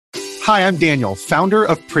Hi, I'm Daniel, founder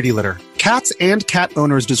of Pretty Litter. Cats and cat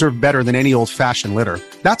owners deserve better than any old-fashioned litter.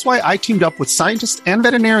 That's why I teamed up with scientists and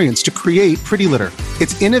veterinarians to create Pretty Litter.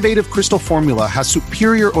 Its innovative crystal formula has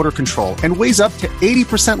superior odor control and weighs up to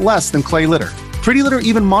 80% less than clay litter. Pretty Litter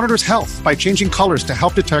even monitors health by changing colors to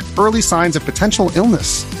help detect early signs of potential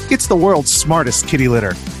illness. It's the world's smartest kitty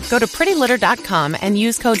litter. Go to prettylitter.com and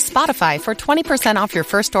use code SPOTIFY for 20% off your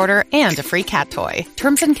first order and a free cat toy.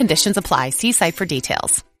 Terms and conditions apply. See site for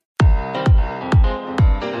details.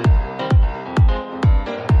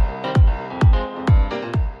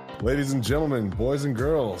 Ladies and gentlemen, boys and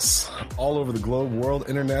girls, all over the globe, world,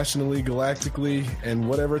 internationally, galactically, and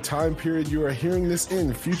whatever time period you are hearing this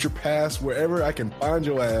in, future, past, wherever I can find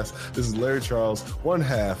your ass, this is Larry Charles, one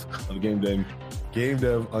half of the Game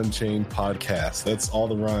Dev Unchained podcast. That's all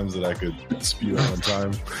the rhymes that I could spew at one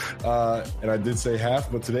time. And I did say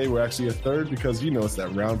half, but today we're actually a third because, you know, it's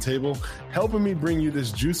that round table helping me bring you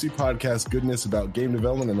this juicy podcast goodness about game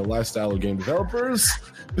development and the lifestyle of game developers.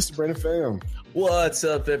 Mr. Brandon Pham. What's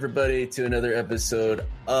up, everybody, to another episode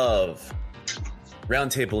of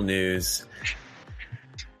Roundtable News.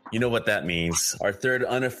 You know what that means. Our third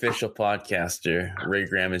unofficial podcaster, Ray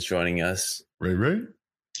Graham, is joining us. Ray?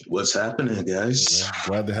 What's happening, guys?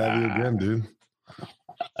 Glad to have you again, dude.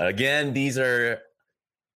 Again, these are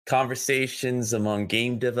conversations among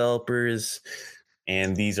game developers,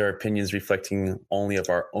 and these are opinions reflecting only of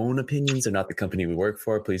our own opinions and not the company we work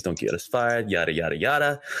for. Please don't get us fired, yada, yada,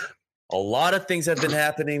 yada. A lot of things have been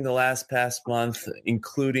happening the past month,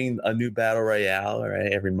 including a new battle royale.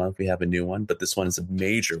 Right, every month we have a new one, but this one is a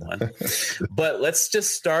major one. But let's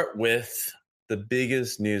just start with the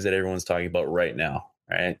biggest news that everyone's talking about right now.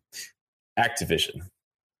 Right, Activision.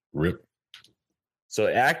 RIP. So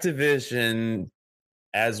Activision,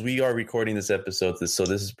 as we are recording this episode, so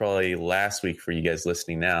this is probably last week for you guys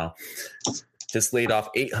listening now, just laid off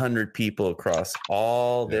 800 people across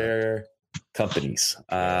all their companies.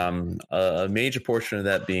 A major portion of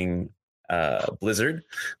that being Blizzard,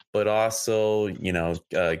 but also, you know,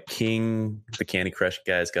 King, the Candy Crush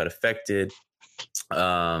guys got affected.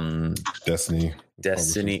 Destiny.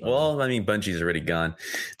 Well, I mean, Bungie's already gone.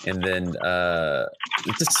 And then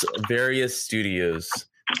just various studios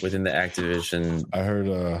within the Activision. I heard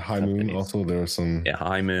High Moon also. There were some. Yeah,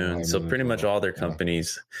 High Moon. So pretty much all their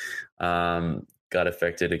companies got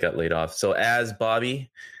affected. It got laid off. So as Bobby,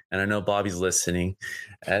 and I know Bobby's listening,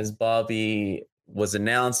 as Bobby was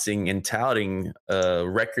announcing and touting a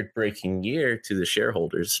record-breaking year to the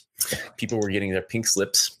shareholders, people were getting their pink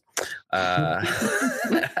slips.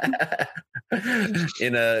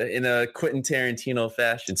 In a Quentin Tarantino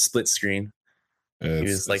fashion, split screen. He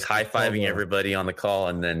was like high-fiving everybody on the call,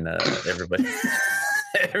 and then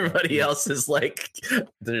everybody else is like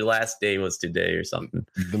their last day was today or something.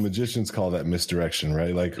 The magicians call that misdirection,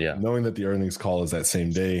 right? Like knowing that the earnings call is that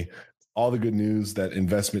same day, all the good news that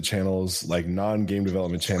investment channels, like non-game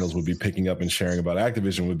development channels, would be picking up and sharing about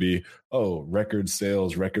Activision would be, oh, record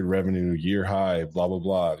sales, record revenue, year high, blah, blah,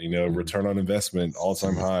 blah, you know, return on investment,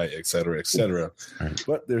 all-time high, et cetera, et cetera.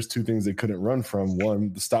 But there's two things they couldn't run from.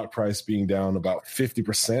 One, the stock price being down about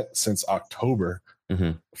 50% since October.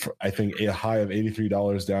 I think a high of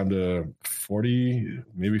 $83 down to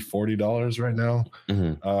maybe $40 right now.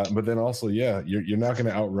 But then also, you're not going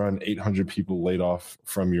to outrun 800 people laid off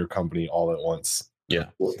from your company all at once. Yeah.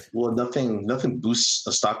 Well, nothing boosts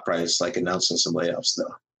a stock price like announcing some layoffs,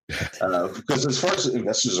 though. Because as far as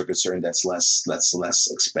investors are concerned, that's less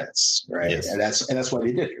expense, right? Yes. And that's why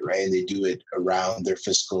they did it, right? They do it around their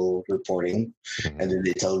fiscal reporting, and then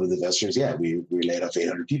they tell the investors, we laid off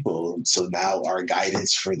 800 people, so now our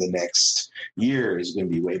guidance for the next year is going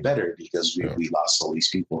to be way better because we lost all these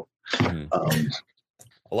people.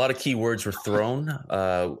 A lot of key words were thrown,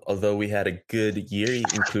 although we had a good year,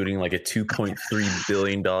 including like a $2.3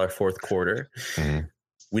 billion fourth quarter.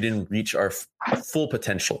 We didn't reach our full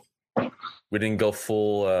potential. We didn't go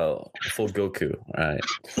full Goku, right?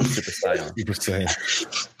 Full Super Saiyan. Super Saiyan.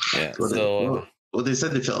 Yeah. Well, they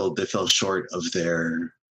said they fell short of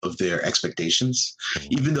their expectations,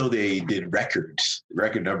 even though they did record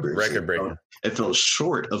numbers. Record breaking. It fell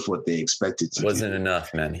short of what they expected to. Wasn't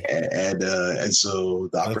enough, man. And so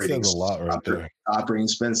the operating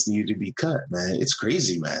expense needed to be cut, man. It's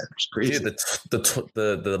crazy, man. It's crazy. Dude,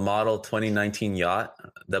 the model 2019 yacht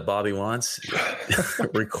that Bobby wants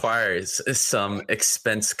requires some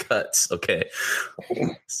expense cuts. Okay.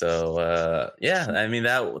 So I mean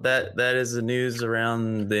that is the news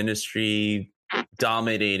around the industry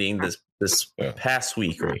dominating this past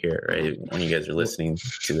week right here, right? When you guys are listening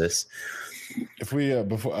to this. if we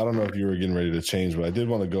before, I don't know if you were getting ready to change, but I did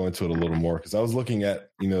want to go into it a little more because I was looking at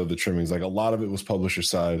the trimmings. Like a lot of it was publisher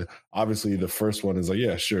side. Obviously, the first one is like,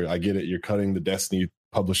 yeah, sure, I get it. You're cutting the Destiny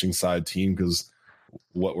publishing side team because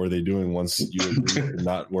what were they doing once you agreed to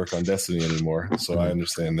not work on Destiny anymore? So I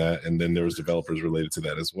understand that. And then there was developers related to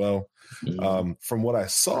that as well. From what I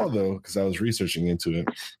saw, though, because I was researching into it,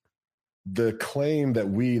 the claim that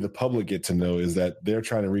we, the public, get to know is that they're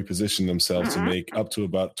trying to reposition themselves to make up to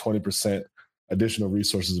about 20% additional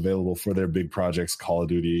resources available for their big projects, Call of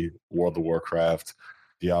Duty, World of Warcraft,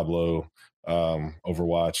 Diablo,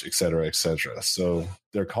 Overwatch, et cetera, et cetera. So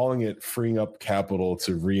they're calling it freeing up capital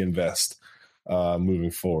to reinvest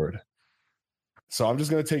moving forward. So I'm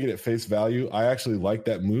just going to take it at face value. I actually like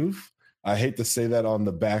that move. I hate to say that on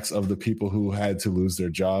the backs of the people who had to lose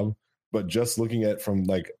their job, but just looking at from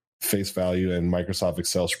like face value and Microsoft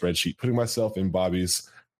Excel spreadsheet, putting myself in Bobby's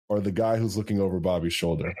or the guy who's looking over Bobby's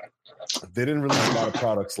shoulder. They didn't release a lot of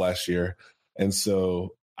products last year. And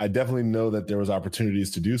so I definitely know that there was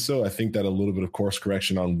opportunities to do so. I think that a little bit of course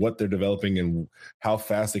correction on what they're developing and how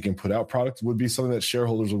fast they can put out products would be something that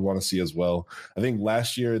shareholders would want to see as well. I think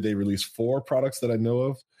last year they released 4 products that I know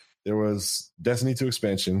of. There was Destiny 2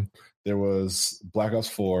 expansion. There was Black Ops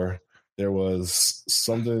 4. There was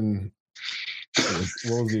something...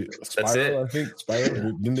 What was it? Spyro, I think.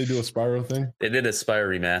 Spyro? Didn't they do a Spyro thing? They did a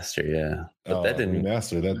Spyro remaster, yeah. But that didn't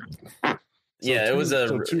remaster that. Yeah, it was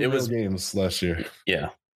two real games last year.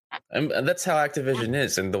 Yeah. And that's how Activision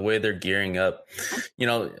is, and the way they're gearing up.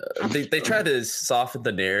 They try to soften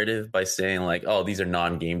the narrative by saying like, "Oh, these are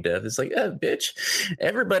non-game dev." It's like, bitch,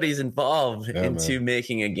 everybody's involved into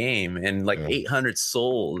making a game, and like 800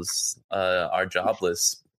 souls are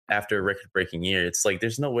jobless after a record-breaking year. It's like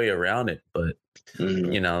there's no way around it. But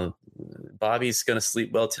Bobby's gonna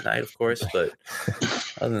sleep well tonight, of course. But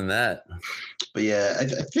other than that, but yeah, I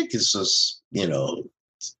think it's just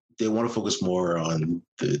they want to focus more on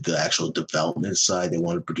the actual development side. They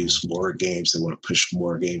want to produce more games. They want to push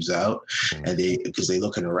more games out, and because they're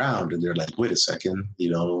looking around and they're like, wait a second,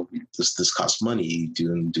 this costs money.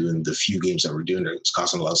 Doing the few games that we're doing, it's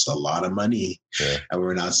costing us a lot of money, and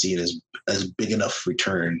we're not seeing as big enough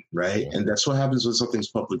return, right? And that's what happens when something's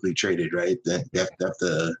publicly traded, right? That they have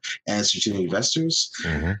to answer to the investors,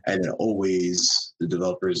 and then always the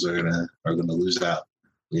developers are gonna lose out.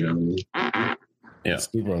 You know what I mean? Yeah,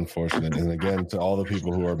 it's super unfortunate. And again, to all the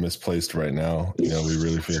people who are misplaced right now, we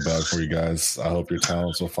really feel bad for you guys. I hope your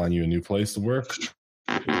talents will find you a new place to work,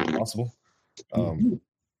 if possible.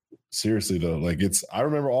 Seriously though, I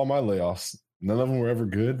remember all my layoffs. None of them were ever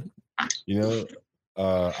good.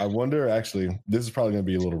 I wonder, actually, this is probably going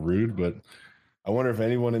to be a little rude, but I wonder if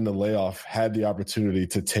anyone in the layoff had the opportunity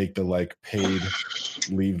to take the paid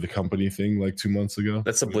leave the company thing 2 months ago.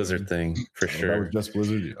 That's a Blizzard thing for sure. That was just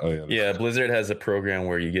Blizzard? Oh, yeah. Yeah, Blizzard has a program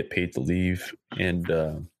where you get paid to leave. And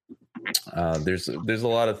there's a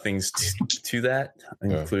lot of things to that,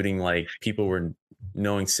 including people were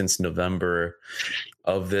knowing since November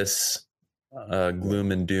of this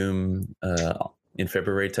gloom and doom in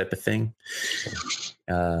February type of thing.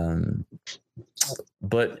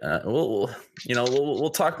 But we'll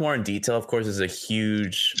talk more in detail. Of course, it's a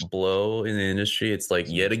huge blow in the industry. It's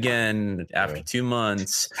yet again, after 2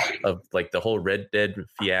 months of the whole Red Dead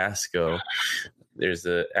fiasco, there's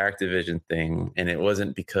the Activision thing, and it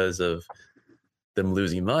wasn't because of them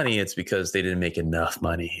losing money. It's because they didn't make enough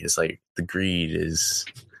money. It's the greed is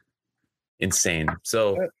insane.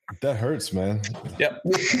 So that hurts, man. Yep.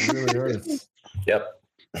 It really hurts. Yep.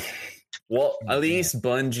 Well, at least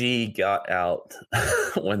Bungie got out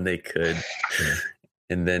when they could.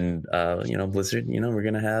 And then, Blizzard, we're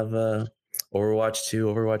going to have Overwatch 2,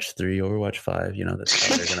 Overwatch 3, Overwatch 5. That's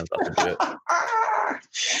how they're going to do it.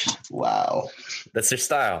 Wow. That's their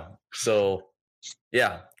style. So,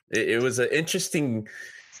 yeah, it was an interesting...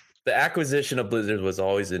 The acquisition of Blizzard was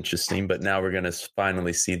always interesting, but now we're going to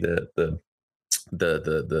finally see the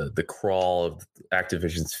crawl of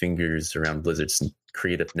Activision's fingers around Blizzard's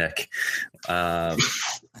creative neck.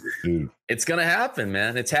 It's gonna happen,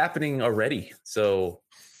 man. It's happening already. So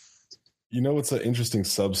what's an interesting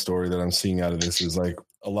sub story that I'm seeing out of this is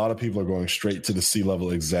a lot of people are going straight to the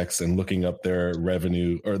C-level execs and looking up their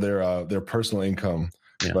revenue or their personal income.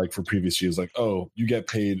 For previous years, you get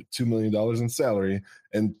paid $2 million in salary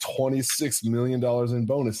and $26 million in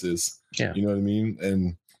bonuses. Yeah. You know what I mean?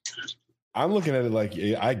 And I'm looking at it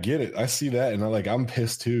I get it. I see that, and I'm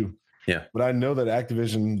pissed too. Yeah. But I know that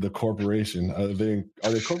Activision, the corporation, are they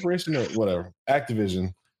a corporation or whatever?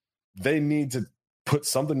 Activision, they need to put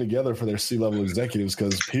something together for their C-level executives,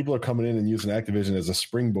 because people are coming in and using Activision as a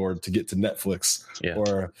springboard to get to Netflix.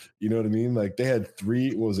 Or, you know what I mean? Like they had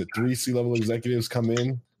three C-level executives come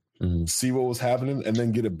in, see what was happening, and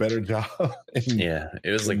then get a better job. It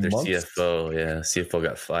was like their months. CFO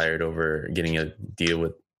got fired over getting a deal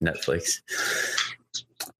with Netflix.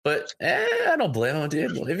 But I don't blame them,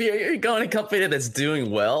 dude. If you're going to a company that's doing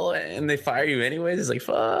well and they fire you anyways, it's like,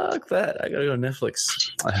 fuck that. I got to go to Netflix.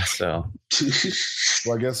 So,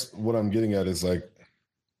 well, I guess what I'm getting at is like,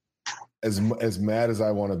 as mad as I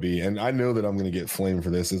want to be, and I know that I'm going to get flamed for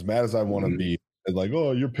this, as mad as I want to be, like,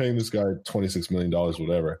 oh, you're paying this guy $26 million,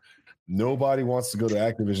 whatever. Nobody wants to go to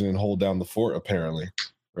Activision and hold down the fort, apparently,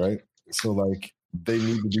 right? So, like, they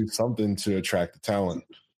need to do something to attract the talent.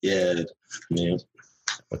 Yeah.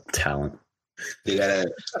 What talent? They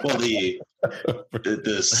gotta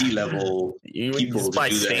the C-level people just buy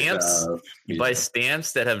stamps. You buy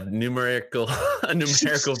stamps that have numerical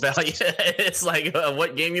value. It's like,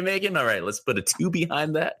 what game you making? All right, let's put a 2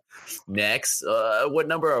 behind that. Next, what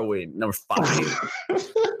number are we? Number 5.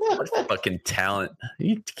 What fucking talent? Are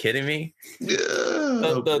you kidding me? Yeah,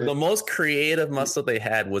 the most creative muscle they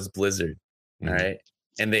had was Blizzard. All right.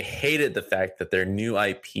 And they hated the fact that their new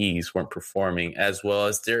IPs weren't performing as well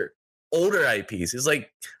as their older IPs. It's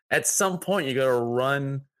like at some point you got to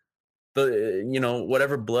run the,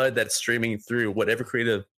 whatever blood that's streaming through, whatever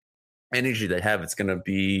creative energy they have, it's going to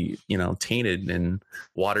be, tainted and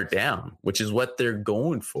watered down, which is what they're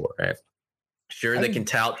going for. Right? Sure, they can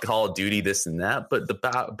tout Call of Duty, this and that, but the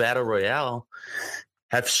Battle Royale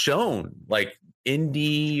have shown like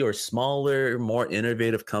indie or smaller, more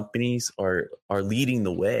innovative companies are leading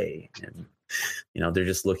the way, and they're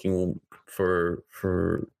just looking for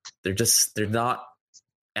they're not.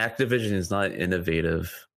 Activision is not an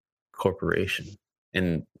innovative corporation,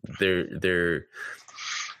 and they're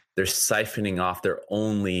siphoning off their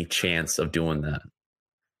only chance of doing that.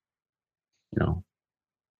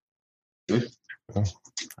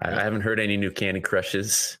 I haven't heard any new Candy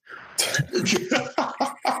Crushes.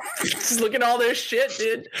 Just look at all their shit,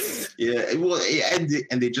 dude. Yeah, well,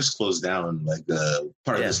 and they just closed down. Like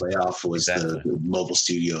part of this layoff was the mobile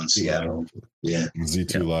studio in Seattle. Yeah,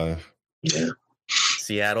 Z2 Live. Yeah,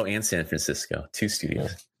 Seattle and San Francisco, 2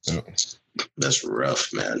 studios. Yeah. That's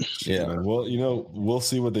rough, man. Yeah. Well, we'll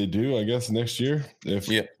see what they do, I guess, next year. If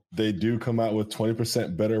they do come out with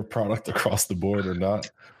 20% better product across the board or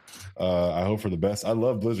not. I hope for the best. I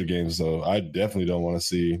love Blizzard games, though. I definitely don't want to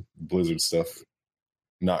see Blizzard stuff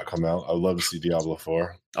not come out. I'd love to see Diablo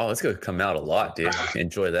 4. Oh, it's going to come out a lot, dude.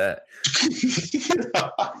 Enjoy that.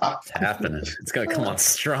 It's happening. It's going to come on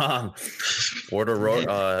strong.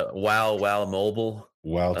 WoW Mobile.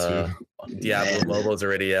 WoW 2. Diablo Mobile is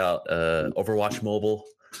already out. Overwatch Mobile.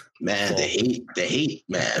 Man, the hate,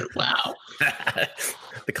 man. Wow.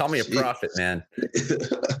 They call me a prophet, man.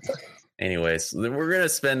 Anyways, we're going to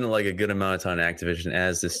spend like a good amount of time on Activision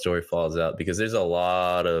as this story falls out, because there's a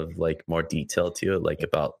lot of like more detail to it, like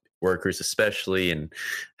about workers especially, and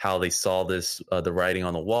how they saw this, the writing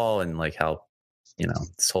on the wall, and like how,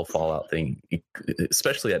 this whole fallout thing,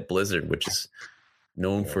 especially at Blizzard, which is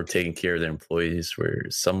known for taking care of their employees, where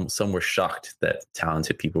some were shocked that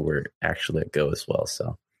talented people were actually let go as well.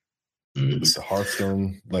 So it's the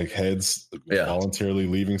Hearthstone like heads voluntarily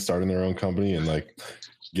leaving, starting their own company, and like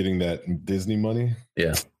getting that Disney money.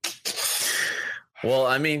 Yeah. Well,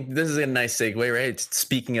 I mean, this is a nice segue, right?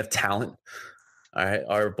 Speaking of talent, all right,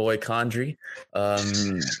 our boy Condry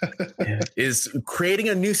is creating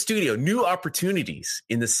a new studio, new opportunities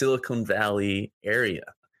in the Silicon Valley area,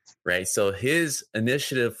 right? So his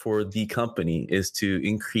initiative for the company is to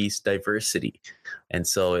increase diversity. And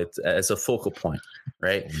so it's as a focal point,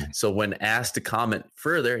 right? Mm-hmm. So when asked to comment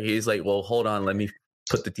further, he's like, well, hold on, let me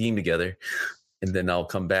put the team together, and then I'll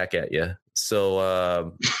come back at you. So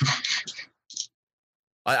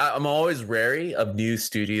I'm always wary of new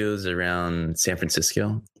studios around San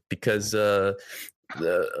Francisco, because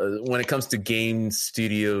when it comes to game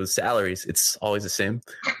studio salaries, it's always the same,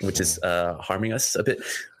 which is harming us a bit.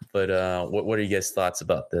 But what are you guys' thoughts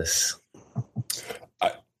about this?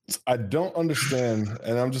 I don't understand,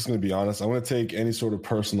 and I'm just going to be honest. I want to take any sort of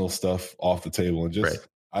personal stuff off the table, and just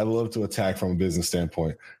I love to attack from a business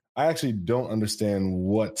standpoint. I actually don't understand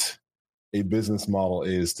what a business model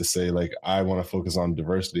is to say, like, I want to focus on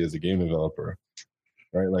diversity as a game developer,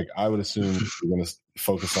 right? Like, I would assume you're going to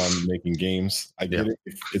focus on making games. I get it.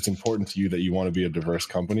 It's important to you that you want to be a diverse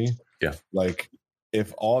company. Yeah. Like,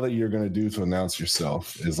 if all that you're going to do to announce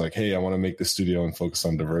yourself is like, hey, I want to make this studio and focus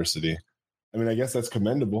on diversity, I mean, I guess that's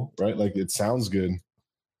commendable, right? Like, it sounds good.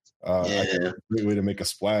 I think it's a great way to make a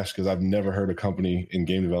splash, because I've never heard a company in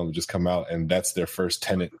game development just come out and that's their first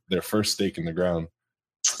tenant, their first stake in the ground.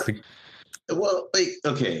 Well, like,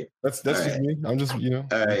 okay, that's just right. Me. I'm just, all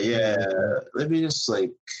right, yeah. Let me just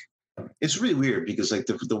it's really weird, because like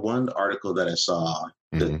the one article that I saw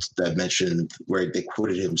that mentioned where they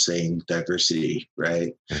quoted him saying diversity,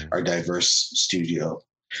 right, our diverse studio.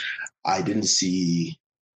 I didn't see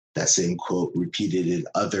that same quote repeated in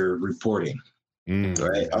other reporting.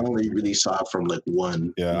 Right, I only really saw it from like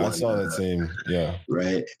one. Yeah, I saw that same. Yeah,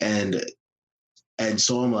 right, and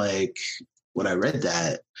so I'm like, when I read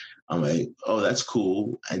that, I'm like, oh, that's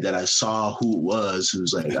cool. And then I saw who it was,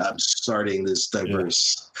 who's like, I'm starting this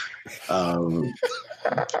diverse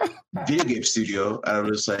video game studio. And I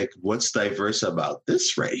was like, what's diverse about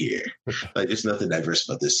this right here? Like, there's nothing diverse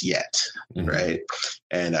about this yet, right?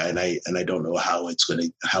 And I don't know how it's gonna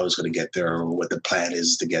get there, or what the plan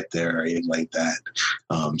is to get there, or anything like that.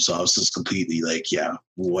 So I was just completely like, yeah,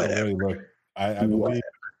 whatever. Look, I believe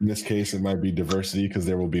in this case it might be diversity, because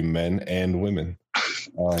there will be men and women.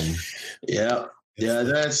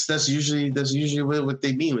 That's usually what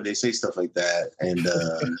they mean when they say stuff like that, and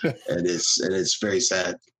it's very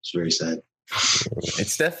sad. It's very sad.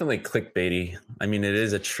 It's definitely clickbaity. I mean, it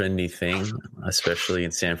is a trendy thing, especially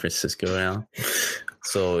in San Francisco now.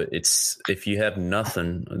 So if you have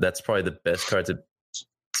nothing, that's probably the best card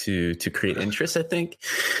to create interest, I think.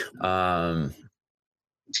 I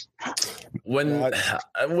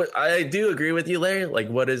do agree with you, Larry. Like,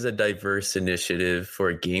 what is a diverse initiative for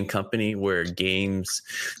a game company where games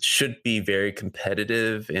should be very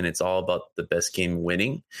competitive and it's all about the best game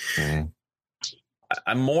winning?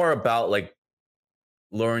 I'm more about like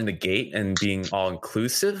lowering the gate and being all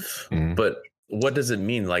inclusive. But what does it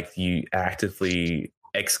mean? Like, you actively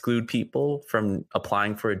exclude people from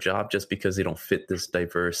applying for a job just because they don't fit this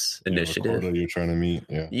diverse initiative you're trying to meet?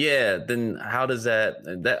 Then how does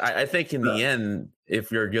that I think in the end,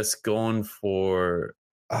 if you're just going for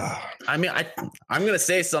I mean, I'm gonna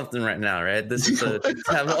say something right now, right? This is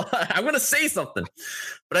I'm gonna say something,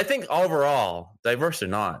 but I think overall, diverse or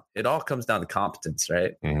not, it all comes down to competence,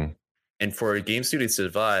 right? And for a game studio to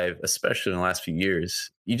survive, especially in the last few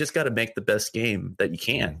years, you just got to make the best game that you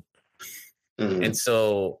can. And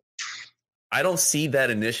so I don't see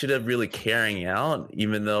that initiative really carrying out,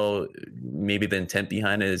 even though maybe the intent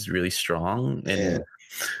behind it is really strong. And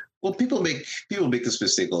well, people make this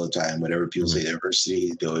mistake all the time. Whenever people say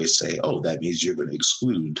diversity, they always say, "Oh, that means you're going to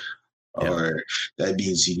exclude," or "That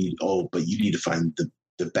means you need to find the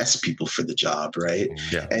best people for the job," right?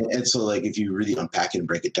 And so, like, if you really unpack and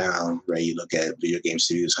break it down, right, you look at video game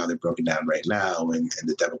studios, how they're broken down right now, and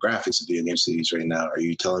the demographics of video game studios right now. Are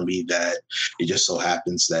you telling me that it just so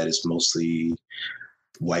happens that it's mostly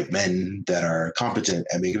white men that are competent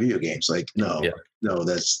at making video games? Like, no,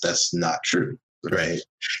 that's not true, right?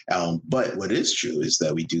 But what is true is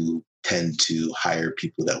that we do tend to hire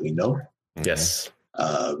people that we know. Yes.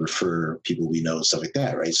 Refer people we know, stuff like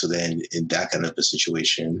that, right? So then in that kind of a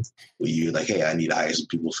situation where you're like, hey, I need to hire some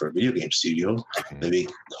people for a video game studio, let me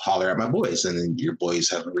holler at my boys, and then your boys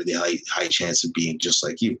have a really high chance of being just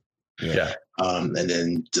like you. And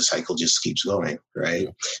then the cycle just keeps going, right?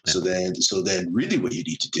 So then really what you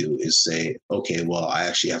need to do is say, okay, well, I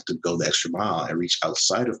actually have to go the extra mile and reach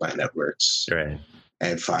outside of my networks,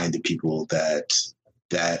 and find the people that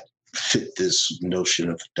fit this notion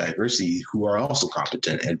of diversity, who are also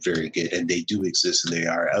competent and very good, and they do exist and they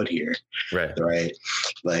are out here, right?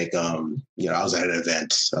 Like, I was at an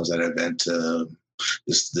event.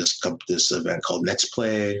 This event called Next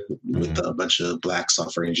Play with a bunch of Black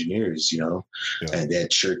software engineers, and they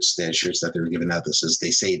had shirts that they were giving out that says,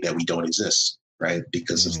 they say that we don't exist, right,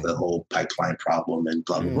 because of the whole pipeline problem and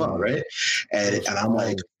blah blah blah, right? And I'm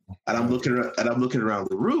like, and I'm looking around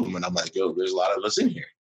the room, and I'm like, yo, there's a lot of us in here.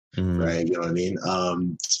 Right, you know what I mean?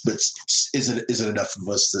 But is it enough of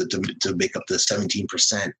us to make up the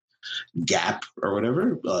 17% gap or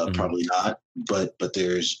whatever? Probably not. But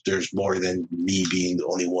there's more than me being the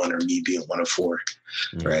only one, or me being one of four,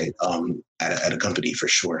 right? At a company for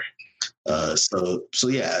sure. It's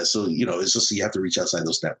just, you have to reach outside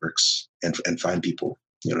those networks and find people.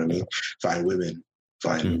 You know what I mean? Find women,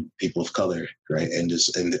 find people of color, right? And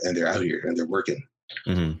they're out here and they're working.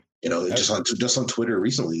 Just on Twitter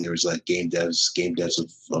recently, there was like game devs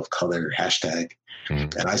of color hashtag,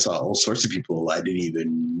 and I saw all sorts of people I didn't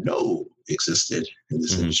even know existed in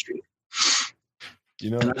this industry.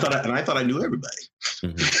 And I thought I knew everybody.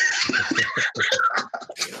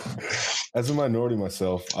 As a minority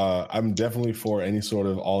myself, I'm definitely for any sort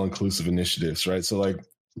of all-inclusive initiatives, right? So, like,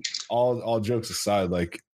 all jokes aside,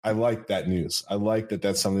 like, I like that news. I like that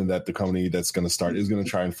that's something that the company that's going to start is going to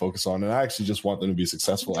try and focus on. And I actually just want them to be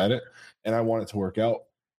successful at it. And I want it to work out,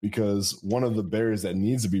 because one of the barriers that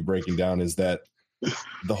needs to be breaking down is that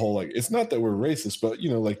the whole, like, it's not that we're racist, but, you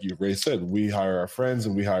know, like Ray said, we hire our friends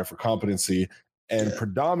and we hire for competency. And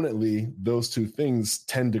predominantly those two things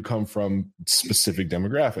tend to come from specific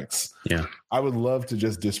demographics. Yeah. I would love to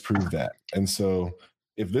just disprove that. And so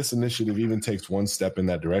if this initiative even takes one step in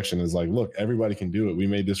that direction, is like, look, everybody can do it. We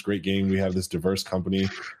made this great game. We have this diverse company,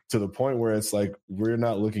 to the point where it's like, we're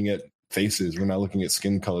not looking at faces. We're not looking at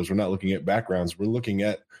skin colors. We're not looking at backgrounds. We're looking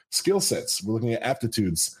at skill sets. We're looking at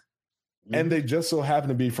aptitudes. And they just so happen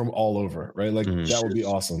to be from all over, right? Like that would be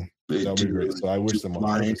awesome. That would be great. So I wish them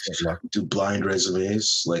do blind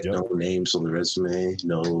resumes, like no names on the resume,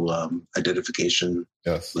 no identification,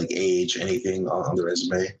 like age, anything on the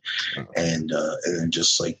resume, and then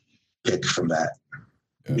just like pick from that.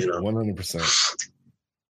 You know, 100%.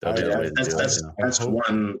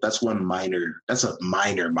 That's one minor. That's a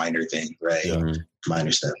minor thing, right? Yeah.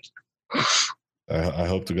 Minor step. I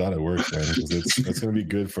hope to God it works, man, because it's going to be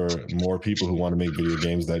good for more people who want to make video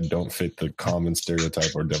games that don't fit the common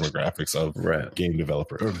stereotype or demographics of game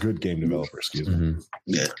developer, or good game developer, excuse me.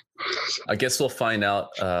 Yeah. I guess we'll find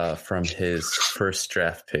out from his first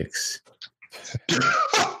draft picks.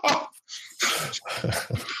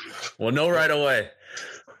 Well, no, right away.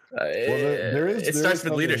 It starts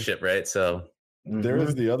with leadership, right? So there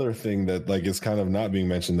is the other thing that like is kind of not being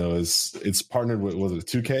mentioned, though, is it's partnered with, was it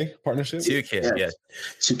 2K partnership? 2K, yeah.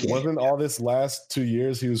 2K. Wasn't all this last 2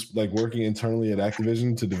 years he was like working internally at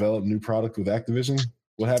Activision to develop new product with Activision?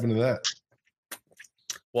 What happened to that?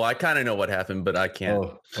 Well, I kind of know what happened, but I can't.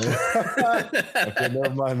 Okay,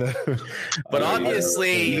 never mind that. But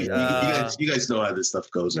obviously, you guys know how this stuff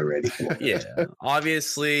goes already. Yeah,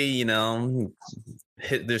 obviously, you know,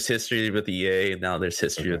 there's history with EA. Now there's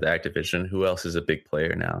history with Activision. Who else is a big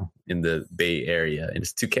player now in the Bay Area? And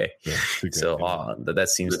it's 2K. Yeah, 2K. So that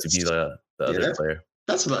seems to be the other player.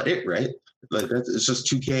 That's about it, right? Like it's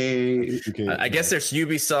just 2K. I guess there's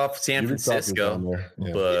Ubisoft, San Francisco,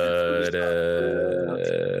 but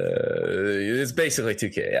it's basically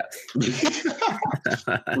 2K. Yeah.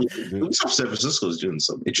 Ubisoft San Francisco is doing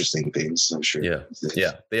some interesting things, I'm sure.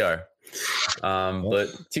 Yeah, they are. But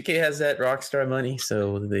 2K has that Rockstar money,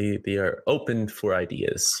 so they are open for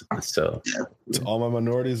ideas. So to all my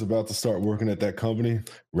minorities about to start working at that company,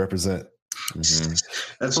 represent. Mm-hmm.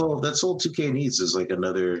 That's all 2K needs is like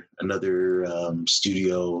another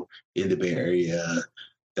studio in the Bay Area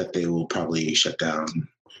that they will probably shut down,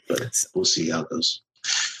 but we'll see how it goes.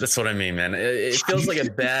 That's what I mean, man. It feels like a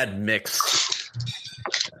bad mix.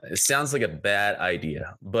 It sounds like a bad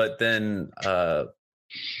idea, but then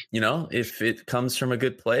if it comes from a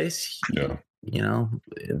good place,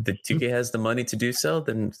 the 2K has the money to do so,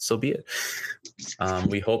 then so be it.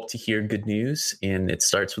 We hope to hear good news, and it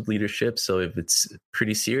starts with leadership. So if it's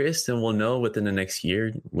pretty serious, then we'll know within the next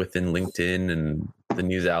year, within LinkedIn and the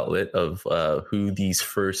news outlet, of who these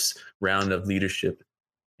first round of leadership.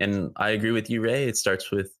 And I agree with you, Ray. It starts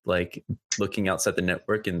with like looking outside the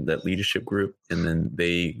network and that leadership group, and then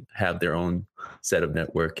they have their own set of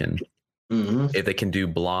network. And if they can do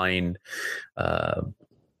blind,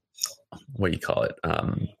 what do you call it?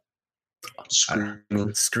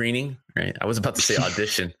 Screening, right? I was about to say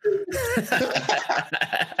audition.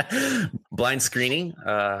 Blind screening.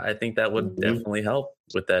 I think that would definitely help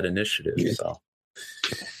with that initiative. Yeah. So,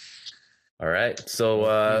 all right.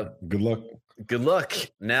 So, good luck. Good luck.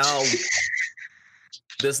 Now,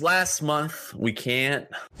 this last month, we can't.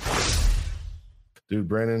 Dude,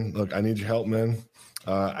 Brandon, look, I need your help, man.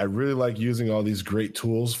 I really like using all these great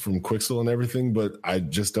tools from Quixel and everything, but I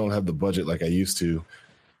just don't have the budget like I used to.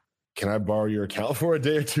 Can I borrow your account for a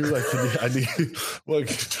day or two? Like, I need. What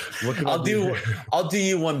can I'll do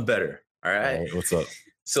you one better. All right. What's up?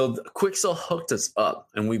 So Quixel hooked us up,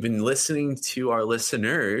 and we've been listening to our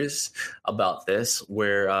listeners about this,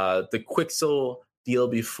 where the Quixel deal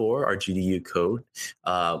before our GDU code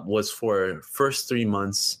was for first 3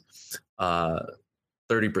 months,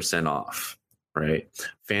 30% off. Right.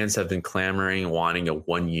 Fans have been clamoring, wanting a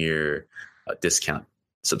 1 year discount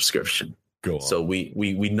subscription. Go on. So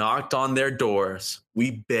we knocked on their doors.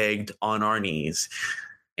 We begged on our knees,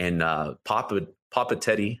 and Papa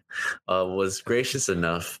Teddy was gracious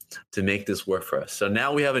enough to make this work for us. So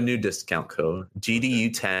now we have a new discount code.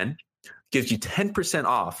 GDU10 gives you 10%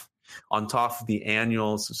 off on top of the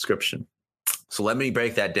annual subscription. So let me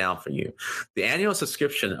break that down for you. The annual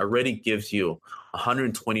subscription already gives you a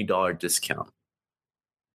 $120 discount.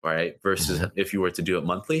 All right. Versus if you were to do it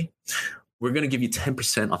monthly, we're going to give you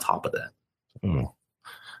 10% on top of that. Oh,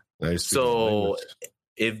 nice. So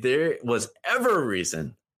if there was ever a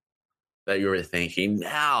reason that you were thinking,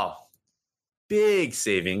 now big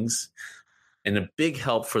savings and a big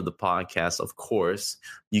help for the podcast, of course,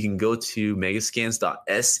 you can go to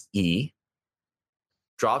megascans.se,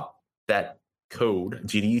 drop that code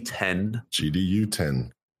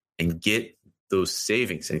GDU10, and get those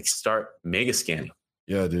savings and start mega scanning.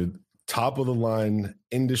 Yeah, dude. Top of the line,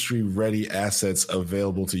 industry ready assets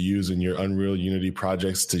available to use in your Unreal Unity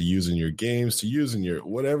projects, to use in your games, to use in your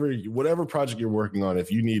whatever project you're working on.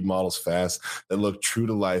 If you need models fast that look true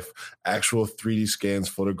to life, actual 3D scans,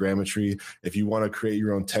 photogrammetry. If you want to create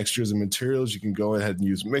your own textures and materials, you can go ahead and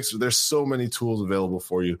use Mixer. There's so many tools available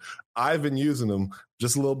for you. I've been using them,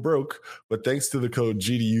 just a little broke, but thanks to the code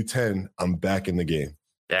GDU10, I'm back in the game.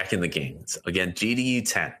 Back in the game. Again,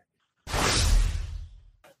 GDU10.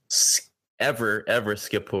 Ever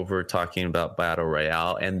skip over talking about Battle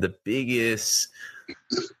Royale, and the biggest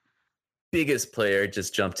player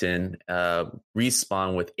just jumped in,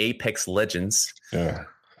 Respawn with Apex Legends. Yeah.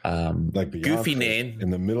 Like Beyonce, goofy name in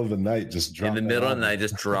the middle of the night, just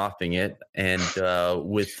dropping it. And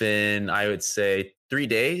within, I would say, 3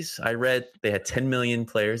 days, I read they had 10 million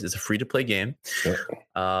players. It's a free-to-play game. Yep.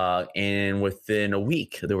 And within a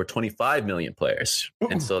week, there were 25 million players. Ooh.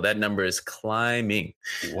 And so that number is climbing.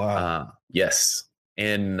 Wow. Yes.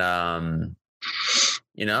 And,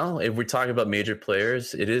 if we're talking about major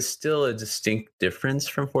players, it is still a distinct difference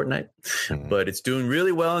from Fortnite. But it's doing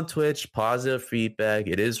really well on Twitch. Positive feedback.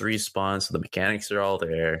 It is Respawn, so the mechanics are all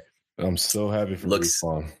there. I'm so happy for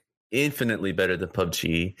Respawn. Infinitely better than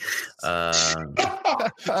PUBG.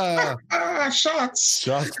 Shots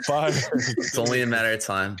fired. It's only a matter of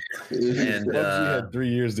time. And PUBG had 3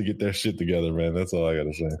 years to get their shit together, man. That's all I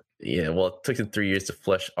gotta say. Yeah, well, it took them 3 years to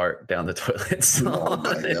flush art down the toilet. So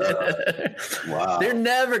wow. They're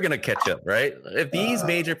never gonna catch up, right? If these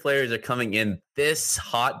major players are coming in this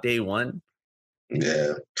hot day one,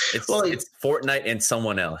 yeah, it's Fortnite and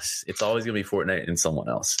someone else. It's always gonna be Fortnite and someone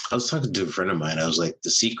else. I was talking to a friend of mine. I was like,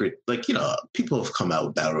 the secret, people have come out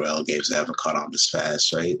with battle royale games that haven't caught on this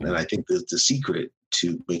fast, right? And I think that the secret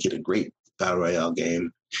to make it a great battle royale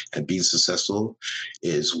game and being successful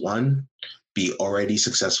is, one, be already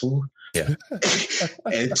successful. Yeah.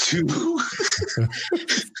 And two,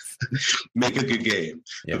 make a good game.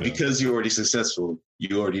 Yeah, but because you're already successful,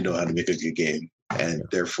 you already know how to make a good game. And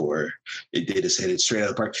therefore, they just hit it straight out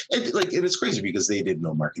of the park. And it's crazy because they did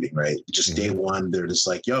no marketing, right? Just day one, they're just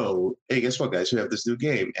like, "Yo, hey, guess what, guys? We have this new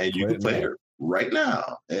game, and you can play it right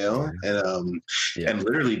now." And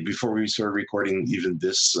literally before we started recording even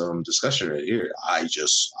this discussion right here, I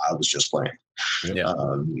was just playing. Yeah.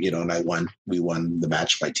 And we won the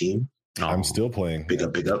match by team. I'm still playing. Big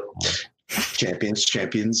up.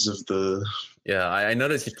 Champions of the. Yeah, I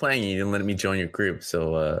noticed you're playing. You didn't let me join your group,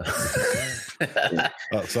 so.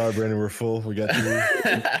 Oh, sorry, Brandon. We're full. We got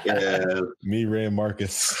me, Ray, and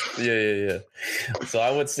Marcus. Yeah. So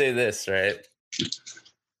I would say this, right?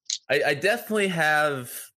 I definitely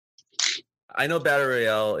have. I know Battle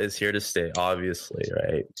Royale is here to stay, obviously,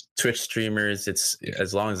 right? Twitch streamers, it's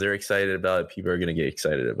as long as they're excited about it, people are going to get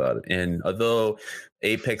excited about it. And although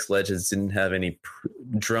Apex Legends didn't have any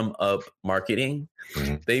drum up marketing,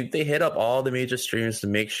 they hit up all the major streamers to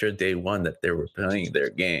make sure day one that they were playing their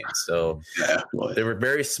game. So they were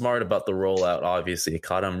very smart about the rollout. Obviously, it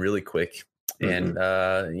caught on really quick. And,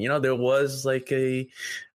 there was like a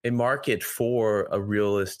market for a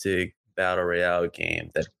realistic Battle Royale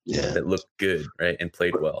game that looked good, right, and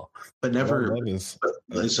played well. But never. I just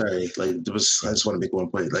want to make one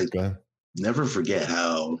point. Never forget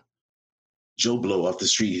how Joe Blow off the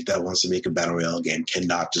street that wants to make a Battle Royale game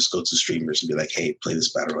cannot just go to streamers and be like, "Hey, play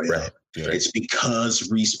this Battle Royale." Right. Yeah. It's because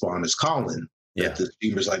Respawn is calling. That the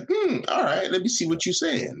streamer's like, all right, let me see what you're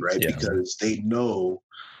saying, right? Yeah. Because they know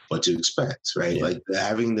what to expect, right? Yeah. Like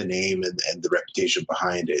having the name and the reputation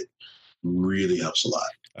behind it really helps a lot.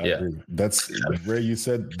 That's where you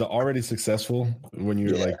said the already successful, when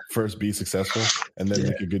you first be successful and then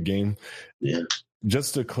make a good game. Yeah.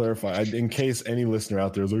 Just to clarify, in case any listener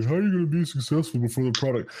out there is like, how are you going to be successful before the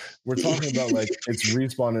product? We're talking about it's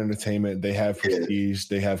Respawn Entertainment. They have prestige,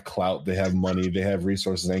 they have clout, they have money, they have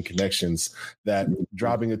resources and connections that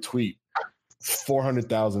dropping a tweet,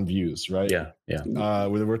 400,000 views, right? Yeah.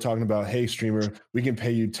 We're talking about, hey, streamer, we can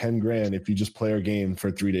pay you $10,000 if you just play our game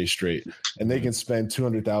for 3 days straight, and they can spend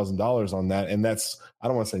 $200,000 on that, and that's, I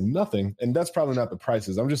don't want to say nothing, and that's probably not the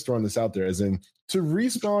prices. I'm just throwing this out there, as in, to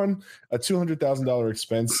Respawn, a $200,000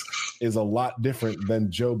 expense is a lot different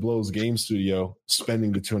than Joe Blow's game studio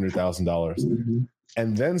spending the $200,000.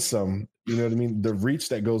 And then some, You know what I mean? The reach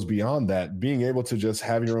that goes beyond that, being able to just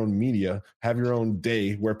have your own media, have your own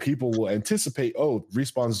day where people will anticipate, oh,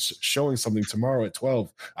 Respawn's showing something tomorrow at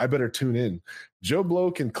 12. I better tune in. Joe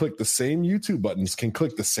Blow can click the same YouTube buttons, can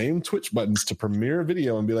click the same Twitch buttons to premiere a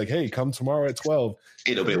video and be like, hey, come tomorrow at 12.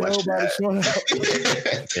 Ain't nobody watching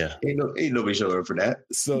that. Yeah. Ain't nobody showing up for that.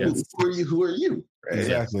 So who are you? Right?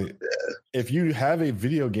 Exactly. Yeah. If you have a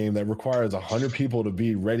video game that requires 100 people to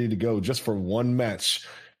be ready to go just for one match,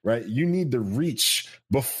 right? You need the reach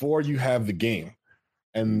before you have the game.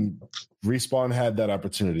 And Respawn had that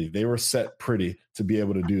opportunity. They were set pretty to be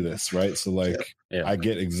able to do this, right? So, like, I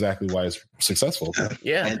get exactly why it's successful.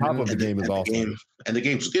 Yeah. And top of the game is awesome. And the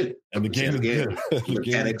game's good. And the game is good.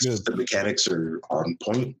 The mechanics are on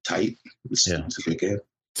point, tight. It's a good game.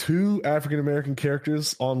 2 African-American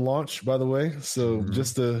characters on launch, by the way. So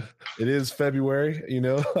it is February, you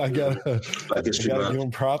know, I gotta give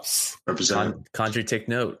them props. Condry, take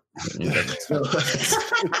note. That's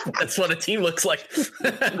what a team looks like.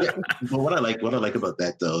 But what I like about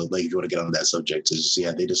that though, like if you want to get on that subject is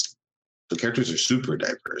the characters are super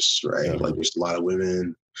diverse, right? Yeah. Like there's a lot of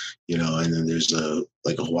women, you know, and then there's a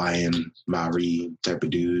Hawaiian Maori type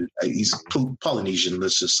of dude. He's Polynesian,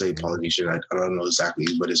 let's just say Polynesian. I don't know exactly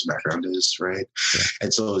what his background is, right? Yeah.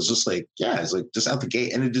 And so it's just like, it's like just out the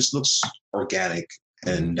gate, and it just looks organic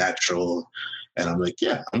and natural. And I'm like,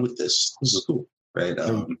 I'm with this. This is cool, right?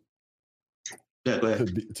 Yeah, go ahead.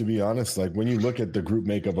 To be honest, like when you look at the group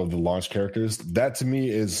makeup of the launch characters, that to me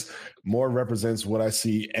is more represents what I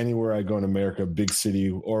see anywhere I go in America, big city,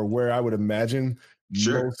 or where I would imagine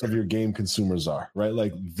most of your game consumers are, right?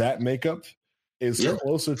 Like that makeup is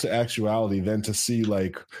closer to actuality than to see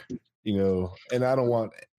like, you know, and I don't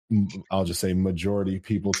want, I'll just say majority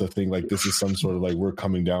people to think like this is some sort of like we're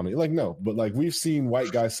coming down. Like, no, but like we've seen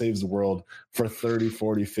white guy saves the world for 30,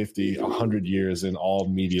 40, 50, 100 years in all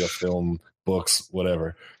media, film, books,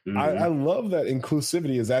 whatever. Mm-hmm. I love that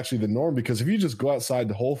inclusivity is actually the norm, because if you just go outside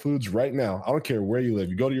to Whole Foods right now, I don't care where you live,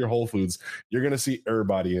 you go to your Whole Foods, you're going to see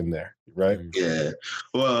everybody in there, right? Yeah.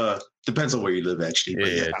 Well, depends on where you live, actually.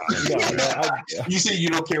 But you say you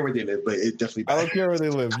don't care where they live, but it definitely I don't care where they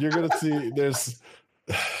live. You're going to see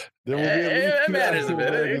there will be it matters a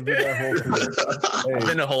bit. I've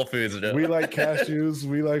been to Whole Foods. We like cashews.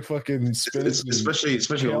 We like fucking spinach, especially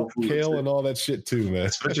kale, Whole Foods, kale and all that shit too, man.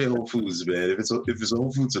 Especially Whole Foods, man. If it's a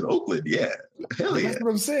Whole Foods in Oakland, hell yeah. That's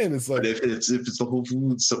what I'm saying. It's like, but if it's a Whole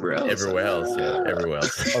Foods somewhere else, everywhere else.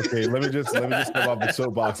 Okay, let me just come off the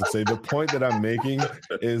soapbox and say the point that I'm making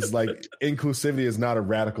is like inclusivity is not a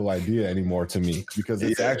radical idea anymore to me, because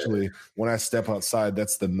it's actually when I step outside,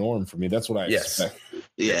 that's the norm for me. That's what I expect.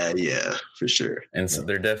 Yeah, for sure. And so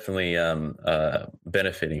they're definitely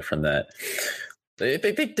benefiting from that. They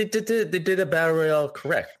did a battle royale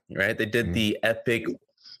correct, right? They did the epic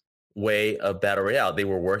way of battle royale. They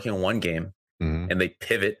were working on one game and they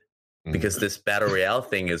pivot because this battle royale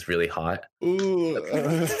thing is really hot. And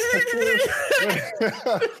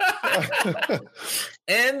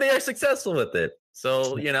they are successful with it.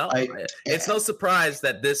 So, you know, it's no surprise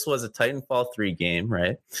that this was a Titanfall 3 game,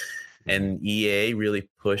 right? And EA really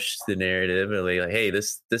pushed the narrative and like, hey,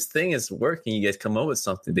 this thing is working. You guys come up with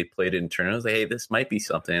something. They played it internally. Like, hey, this might be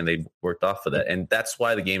something, and they worked off of that. And that's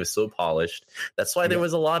why the game is so polished. That's why there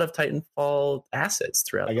was a lot of Titanfall assets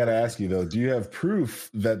throughout. I got to ask you though, do you have proof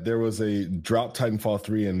that there was a drop Titanfall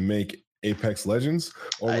 3 and make Apex Legends,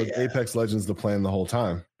 or was Apex Legends the plan the whole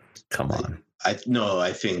time? Come on. I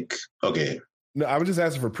think okay. No, I was just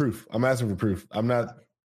asking for proof. I'm asking for proof. I'm not.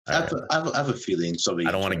 I have a feeling somebody.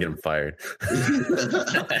 I don't want to get him fired.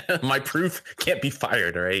 My proof can't be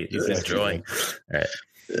fired. All right, he's enjoying. All right.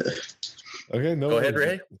 Okay, no. Go ahead,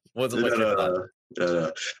 Ray. What's your thought?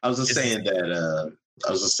 I was just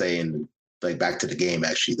saying. Like back to the game,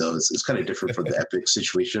 actually, though, it's kind of different from the Epic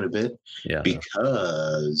situation a bit. Yeah,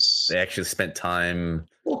 because they actually spent time.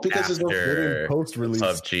 Well, because it's no post-release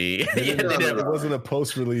PUBG. It wasn't a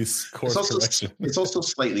post-release course correction. It's also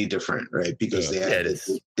slightly different, right? Because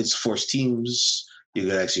it's forced teams. You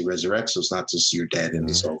can actually resurrect, so it's not just you're dead and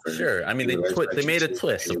it's over. Sure, I mean they made a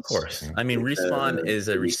twist, of course. I mean, Respawn is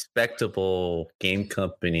a respectable game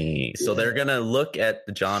company, so they're gonna look at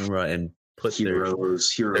the genre and put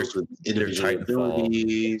heroes with individual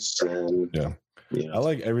abilities. I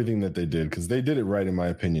like everything that they did, because they did it right, in my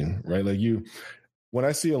opinion. Right, like when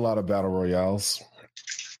I see a lot of battle royales,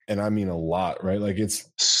 and I mean a lot, right? Like it's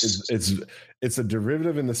a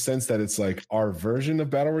derivative in the sense that it's like our version of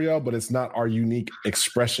battle royale, but it's not our unique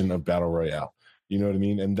expression of battle royale. You know what I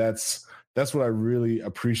mean? And that's what I really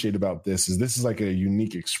appreciate about this is like a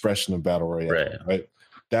unique expression of battle royale, right?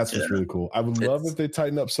 That's what's really cool. I would love if they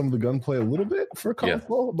tighten up some of the gunplay a little bit for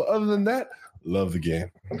console, but other than that, love the game.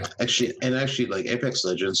 Actually, like Apex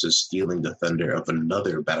Legends is stealing the thunder of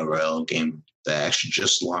another battle royale game that actually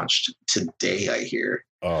just launched today, I hear.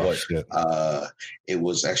 Oh shit! It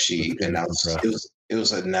was actually announced. It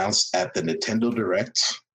was announced at the Nintendo Direct.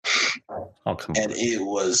 Oh, come on! And it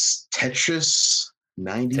was Tetris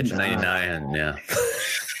 99. Tetris 99, yeah.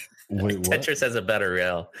 Wait, what? Tetris has a battle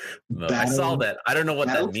royale. I saw that. I don't know what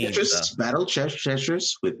that means. Battle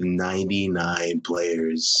Tetris with 99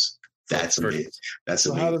 players. That's amazing. That's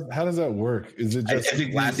so amazing. How does that work? Is it just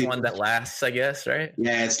the last one that lasts, I guess, right?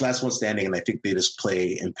 Yeah, it's last one standing, and I think they just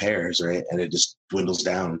play in pairs, right? And it just dwindles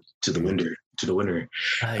down to the winner.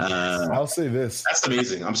 I'll say this. That's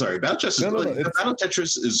amazing. I'm sorry. Battle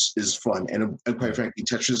Tetris is fun, and quite frankly,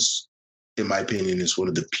 Tetris, in my opinion, is one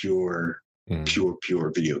of the pure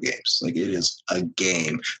video games. Like, it is a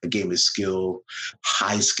game. A game is skill,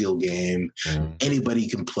 high skill game. Anybody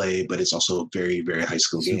can play, but it's also a very, very high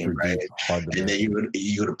skill game, right? And then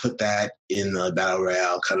you're going to put that in the battle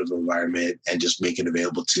royale kind of environment and just make it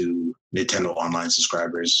available to Nintendo Online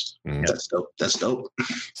subscribers. That's dope. That's dope.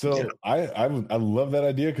 So I love that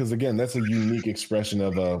idea, because again, that's a unique expression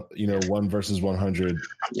of a 1 versus 100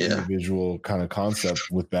 individual kind of concept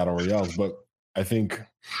with battle royales. But I think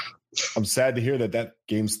I'm sad to hear that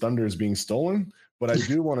game's thunder is being stolen, but I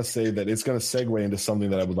do want to say that it's going to segue into something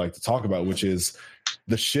that I would like to talk about, which is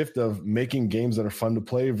the shift of making games that are fun to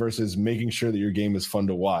play versus making sure that your game is fun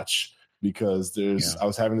to watch. Because I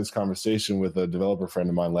was having this conversation with a developer friend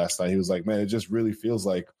of mine last night. He was like, man, it just really feels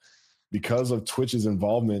like, because of Twitch's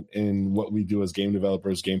involvement in what we do as game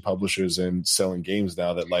developers, game publishers, and selling games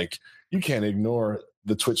now, that like, you can't ignore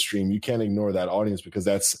the Twitch stream. You can't ignore that audience, because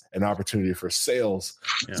that's an opportunity for sales.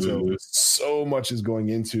 So much is going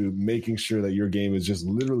into making sure that your game is just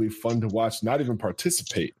literally fun to watch, not even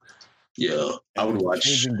participate. Yeah, I would watch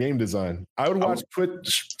changing game design. I would watch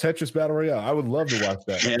Twitch Tetris Battle Royale. I would love to watch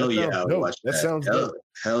that. Hell yeah, I would watch that. That sounds good.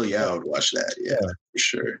 Hell yeah, I would watch that. Yeah, for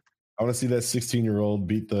sure. I want to see that 16-year-old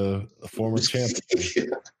beat the former champion.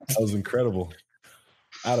 That was incredible.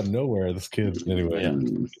 Out of nowhere, this kid. Anyway. Yeah.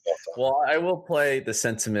 Well, I will play the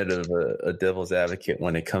sentiment of a devil's advocate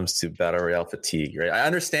when it comes to battle royale fatigue. Right? I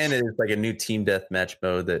understand it's like a new team deathmatch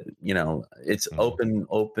mode that it's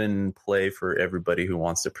open play for everybody who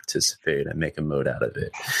wants to participate and make a mode out of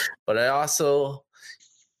it. But I also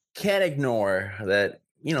can't ignore that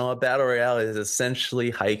a battle royale is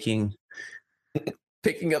essentially hiking,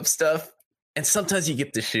 picking up stuff, and sometimes you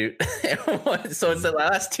get to shoot. So it's the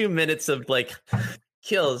last 2 minutes of like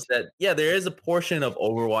kills that there is a portion of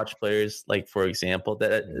Overwatch players, like for example,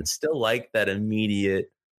 that still like that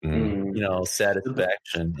immediate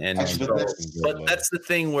satisfaction. And but that's the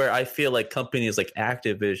thing where I feel like companies like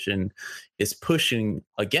Activision is pushing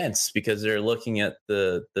against, because they're looking at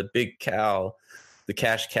the big cow, the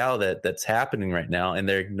cash cow that's happening right now, and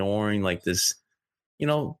they're ignoring like this,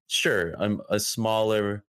 sure, I'm a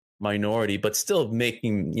smaller minority, but still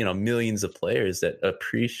making millions of players that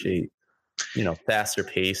appreciate faster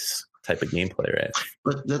pace type of gameplay, right?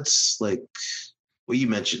 But that's like what you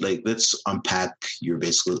mentioned. Like, let's unpack. You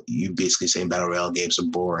basically saying battle royale games are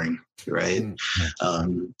boring, right?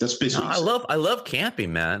 That's basically. No, I love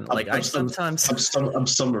camping, man. Like I'm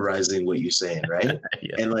summarizing what you're saying, right?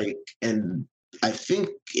 And I think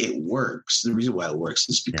it works. The reason why it works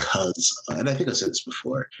is because, and I think I said this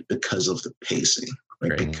before, because of the pacing.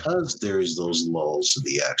 Right? Because there's those lulls in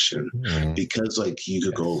the action, because like you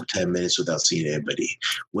could go 10 minutes without seeing anybody.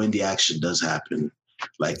 When the action does happen,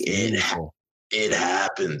 like it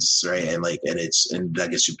happens, right? And that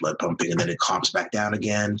gets your blood pumping, and then it calms back down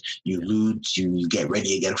again. You loot, you get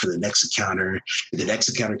ready again for the next encounter. And the next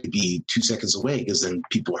encounter could be 2 seconds away, because then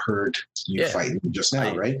people heard you fighting just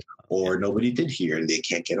now, right? Or nobody did hear and they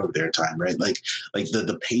can't get over there in time, right? Like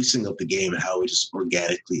the pacing of the game and how it just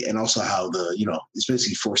organically, and also how it's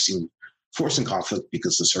basically forcing conflict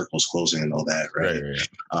because the circle's closing and all that, right?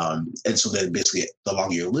 And so then basically the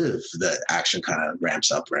longer you live, the action kind of ramps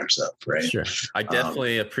up, right? Sure. I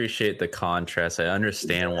definitely appreciate the contrast. I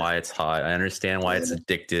understand why it's hot. I understand why it's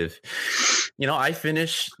addictive. I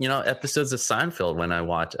finish, episodes of Seinfeld when I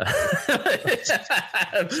watch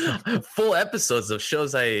full episodes of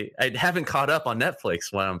shows I haven't caught up on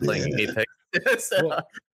Netflix when I'm playing Apex. So,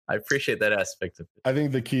 I appreciate that aspect of it. I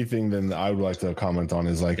think the key thing then I would like to comment on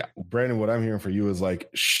is like, Brandon, what I'm hearing for you is like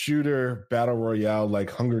shooter, battle royale,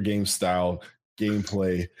 like Hunger Games style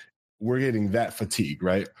gameplay we're getting that fatigue,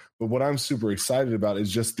 right? But what I'm super excited about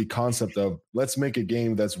is just the concept of let's make a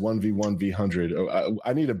game that's 1v1 v100.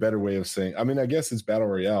 I need a better way of saying, I mean, I guess it's battle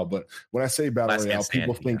royale, but when I say battle royale,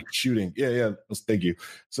 people think shooting. Yeah. Thank you.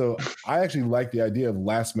 So I actually like the idea of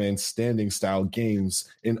last man standing style games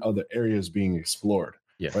in other areas being explored.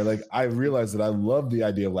 Yeah. Right? Like I realize that I love the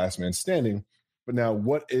idea of last man standing, but now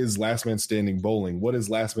what is last man standing bowling? What is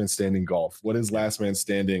last man standing golf? What is last man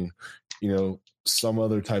standing, some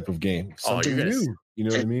other type of game? Something new. You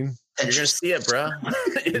know what I mean? You're gonna see it, bro.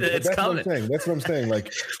 It's coming. That's what I'm saying.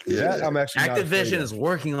 Like that, I'm actually Activision is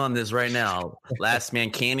working on this right now. Last Man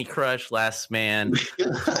Candy Crush, Last Man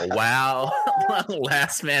WoW,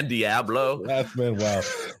 Last Man Diablo, Last Man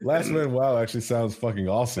WoW actually sounds fucking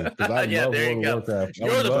awesome because I love World of Warcraft.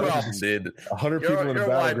 You're the problem, dude. 100 people in the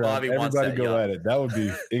battleground. Everybody go at it. That would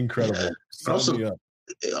be incredible.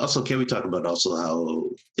 Also, can we talk about also how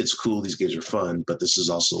it's cool? These games are fun, but this is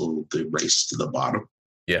also the race to the bottom.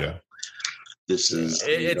 Yeah. This is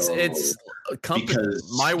it's a company.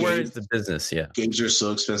 My word is the business. Yeah, games are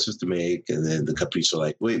so expensive to make, and then the companies are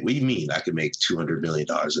like, "Wait, what do you mean? I can make $200 million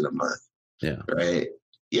in a month?" Yeah, right.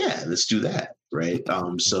 Yeah, let's do that. Right.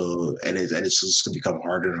 So it's just going to become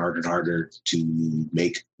harder and harder and harder to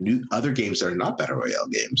make other games that are not battle royale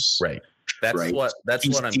games. Right. That's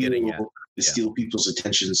what I'm getting at. Steal people's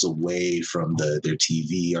attentions away from their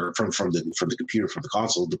TV or from the computer, from the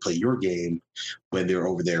console to play your game when they're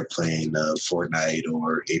over there playing Fortnite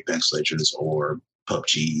or Apex Legends or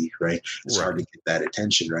PUBG, right? It's hard to get that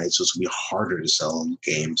attention, right? So it's gonna be harder to sell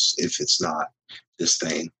games if it's not this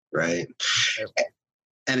thing, right?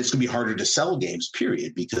 And it's gonna be harder to sell games,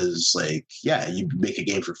 period, because you make a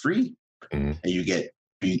game for free and you get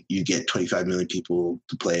 25 million people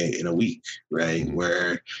to play it in a week, right? Mm-hmm.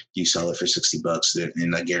 Where you sell it for $60,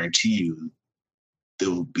 and I guarantee you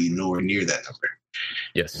there will be nowhere near that number.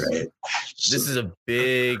 Yes. Right. This is a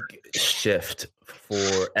big shift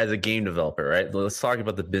as a game developer, right? Let's talk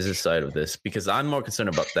about the business side of this, because I'm more concerned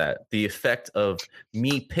about that. The effect of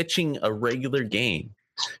me pitching a regular game,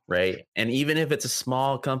 right? And even if it's a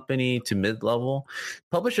small company to mid-level,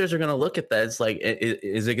 publishers are going to look at that. It's like,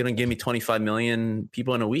 is it going to give me 25 million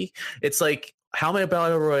people in a week? It's like, how many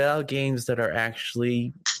battle royale games that are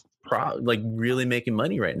actually really making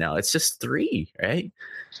money right now? It's just 3, right?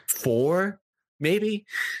 4, maybe.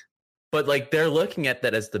 But they're looking at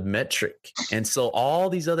that as the metric. And so all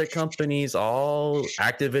these other companies, all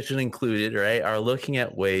Activision included, right, are looking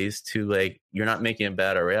at ways to you're not making a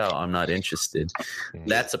battle royale, I'm not interested.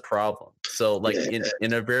 That's a problem. So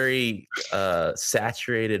in a very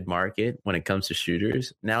saturated market when it comes to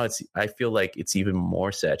shooters, now I feel like it's even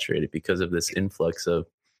more saturated because of this influx of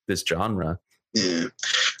this genre. Yeah,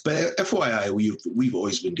 but FYI, we've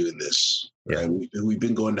always been doing this, right? We've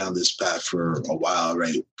been going down this path for a while,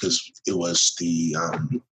 right? Because it was the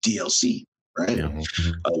DLC, right? Yeah.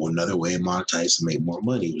 Another way to monetize to make more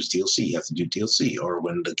money was DLC. You have to do DLC, or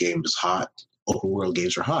when the game is hot, open world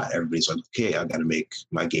games are hot. Everybody's like, okay, I got to make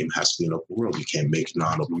my game has to be an open world. You can't make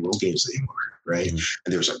non-open world games anymore, right? Mm-hmm.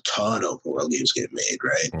 And there's a ton of open world games getting made,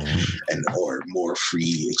 right? Mm-hmm. Or more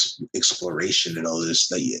free exploration and all this.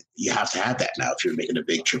 That you have to have that now if you're making a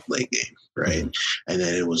big AAA game, right? Mm-hmm. And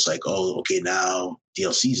then it was like, oh, okay, now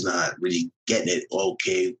DLC's not really getting it.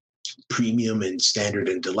 Okay, premium and standard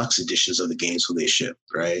and deluxe editions of the games when they ship,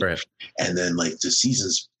 right? And then the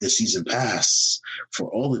season pass for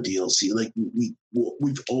all the DLC,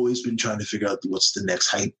 we've always been trying to figure out what's the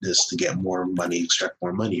next hypeness to get more money, extract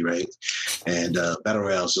more money, right? And battle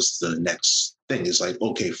royale is just the next thing. It's like,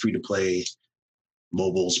 okay, free to play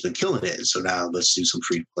mobile's been killing it, so now let's do some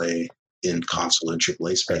free to play in console and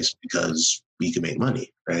AAA space because we can make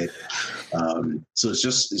money, right? So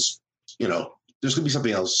it's there's going to be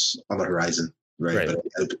something else on the horizon, right?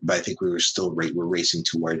 But I think we're racing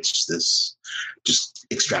towards this, just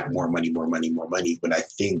extract more money. But I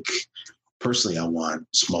think, personally, I want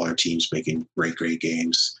smaller teams making great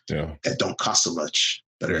games that don't cost so much,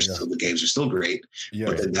 but still, the games are still great. Yeah.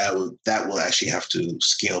 But then that will actually have to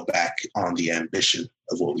scale back on the ambition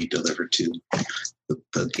of what we deliver to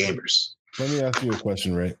the gamers. Let me ask you a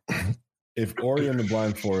question, Ray. If Ori and the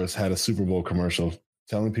Blind Forest had a Super Bowl commercial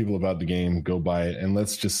telling people about the game, go buy it, and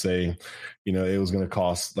let's just say, it was going to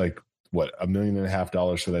cost $1.5 million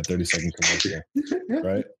for that 30-second commercial,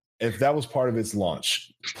 right? If that was part of its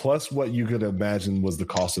launch, plus what you could imagine was the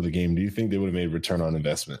cost of the game, do you think they would have made return on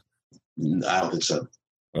investment? I don't think so.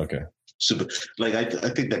 Okay. Super. I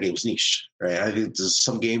think that game was niche, right? I think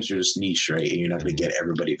some games are just niche, right? And you're not going to get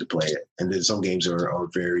everybody to play it. And then some games are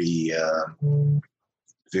very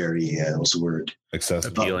very what's the word?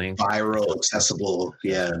 Accessible, viral, accessible,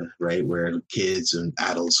 right, where kids and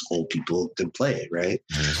adults, old people can play it, right?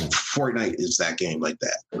 Fortnite is that game like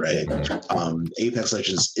that, right? Apex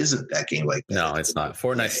Legends isn't that game like that. No, it's not.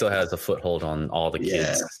 Fortnite still has a foothold on all the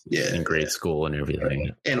kids in grade school and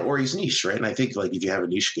everything. And Ori's niche, right? And I think like if you have a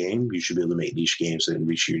niche game, you should be able to make niche games and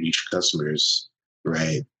reach your niche customers,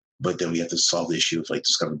 right? But then we have to solve the issue of like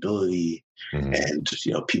discoverability, and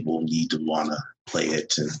people need to want to play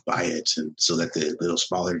it and buy it, and so that the little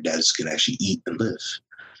smaller devs can actually eat and live.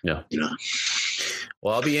 Yeah.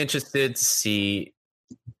 Well, I'll be interested to see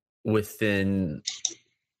within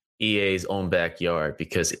EA's own backyard,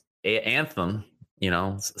 because Anthem,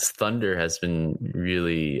 Thunder has been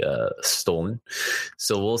really stolen.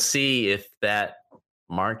 So we'll see if that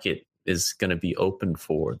market is going to be open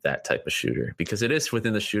for that type of shooter, because it is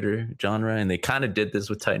within the shooter genre. And they kind of did this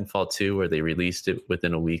with Titanfall 2, where they released it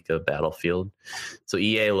within a week of Battlefield. So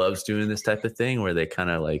EA loves doing this type of thing where they kind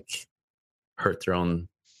of like hurt their own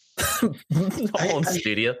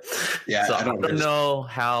studio. Yeah. So I don't know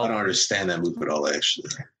how. I don't understand that move at all, actually.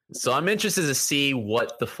 So I'm interested to see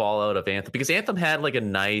what the fallout of Anthem, because Anthem had like a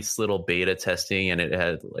nice little beta testing, and it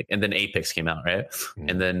had and then Apex came out, right?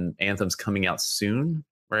 And then Anthem's coming out soon.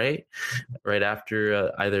 Right after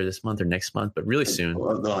either this month or next month, but really soon.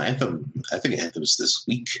 Well, no, Anthem. I think Anthem's this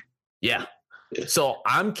week. Yeah. So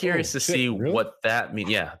I'm curious to see what that means.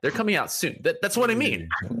 Yeah, they're coming out soon. That's what I mean.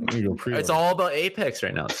 It's all about Apex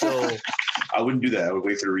right now. So I wouldn't do that. I would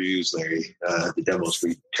wait for the reviews, Larry. The demo's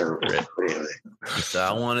pretty terrible. Anyway. So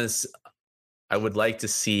I would like to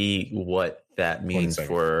see what that means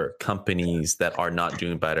for companies that are not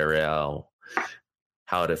doing Battle Royale.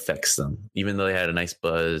 How it affects them, even though they had a nice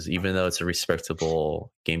buzz, even though it's a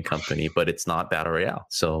respectable game company, but it's not Battle Royale.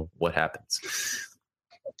 So what happens?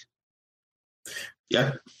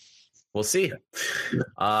 Yeah, we'll see.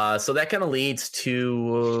 So that kind of leads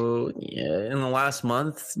to in the last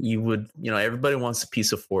month, everybody wants a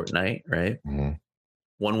piece of Fortnite, right? Mm-hmm.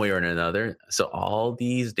 One way or another. So all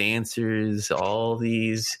these dancers, all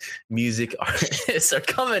these music artists are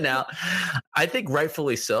coming out. I think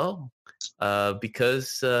rightfully so.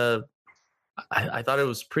 Because I thought it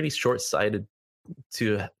was pretty short-sighted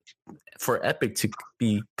for Epic to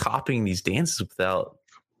be copying these dances without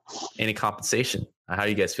any compensation. How do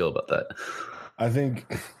you guys feel about that? I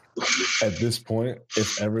think at this point,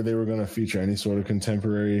 if ever they were going to feature any sort of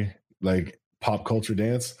contemporary like pop culture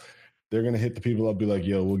dance, they're going to hit the people up, be like,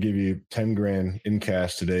 yo, we'll give you 10 grand in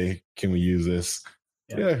cash today. Can we use this?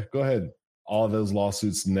 Yeah, go ahead. All of those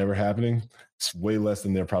lawsuits never happening. It's way less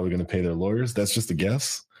than they're probably going to pay their lawyers. That's just a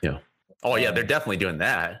guess. Yeah. Oh yeah, they're definitely doing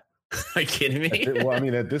that. Are you kidding me? Well, I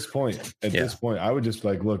mean, at this point, I would just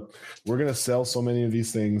like, look, we're going to sell so many of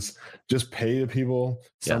these things. Just pay the people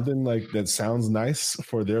something like that sounds nice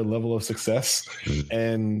for their level of success.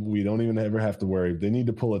 And we don't even ever have to worry. They need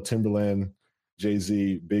to pull a Timberland,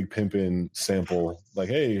 Jay-Z, Big Pimpin' sample. Like,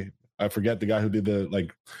 hey, I forget the guy who did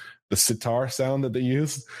the sitar sound that they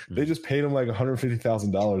used. They just paid him like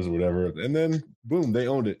 $150,000 or whatever. And then boom, they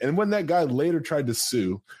owned it. And when that guy later tried to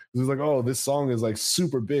sue, he was like, oh, this song is like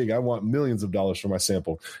super big. I want millions of dollars for my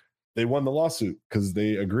sample. They won the lawsuit because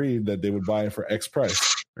they agreed that they would buy it for X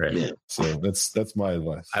price. Right. Yeah. So that's my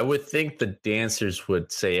advice. I would think the dancers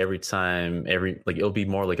would say it'll be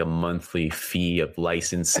more like a monthly fee of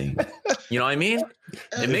licensing. You know what I mean?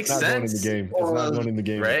 It makes sense. It's not known in the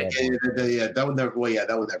game, right? That would never. Well,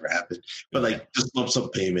 that would never happen. But like, just lump sum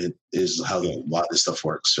payment is how a lot of this stuff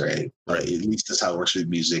works, right? At least that's how it works with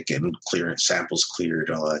music and clearance, samples cleared,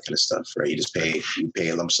 all that kind of stuff, right? You just pay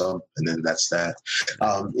a lump sum, and then that's that.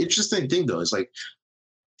 Interesting thing though is like,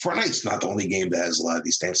 Fortnite's not the only game that has a lot of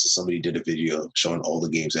these dances. Somebody did a video showing all the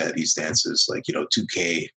games that had these dances, like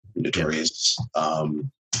 2K, Notorious,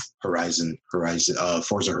 Horizon,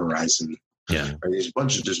 Forza Horizon. Yeah, right? There's a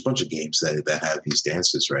bunch of games that have these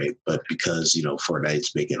dances, right? But because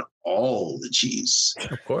Fortnite's making all the cheese,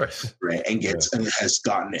 of course, right, and has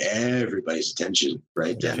gotten everybody's attention,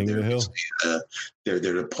 right? King of the Hill. They're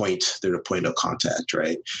the point of contact,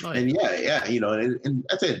 right? Oh, yeah. And and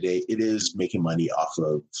at the end of the day, it is making money off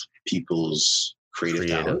of people's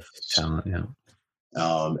creative talent,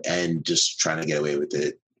 and just trying to get away with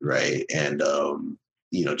it, right? And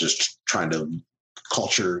just trying to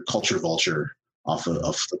culture vulture off of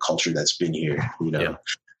the culture that's been here.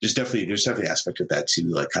 There's definitely aspect of that too.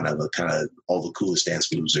 Like kind of all the coolest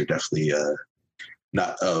dance moves are definitely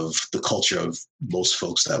not of the culture of most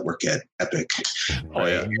folks that work at Epic. Oh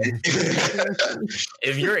yeah.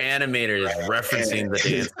 If your animator is referencing the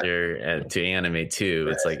dancer to animate too,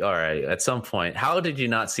 it's like, all right, at some point, how did you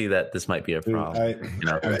not see that this might be a problem?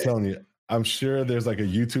 I'm telling you, I'm sure there's like a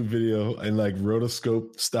YouTube video and like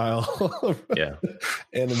rotoscope style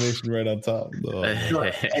animation right on top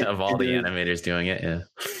of all the animators doing it. Yeah.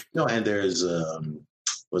 No, and there's what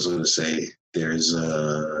was I going to say? There's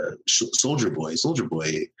Soldier Boy.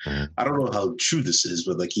 I don't know how true this is,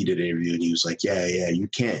 but like he did an interview and he was like, yeah, you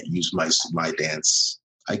can't use my dance.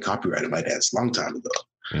 I copyrighted my dance a long time ago.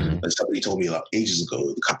 But somebody told me ages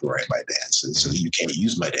ago to copyright my dance, and so you can't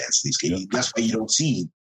use my dance in these games. That's why you don't see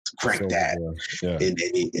Crank That in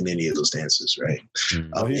any of those dances, right?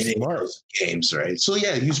 He's smart. Games, right? So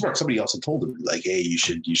yeah, he's smart. Somebody else had told him like, hey, you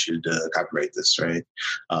should copyright this, right?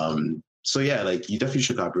 So yeah, like you definitely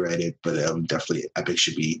should copyright it, but definitely Epic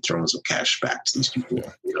should be throwing some cash back to these people.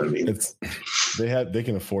 You know what I mean? They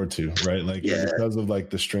can afford to, right? Like because of like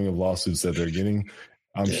the string of lawsuits that they're getting,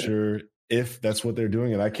 I'm sure if that's what they're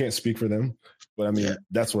doing, and I can't speak for them, but I mean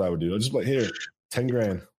that's what I would do. I'll just like here,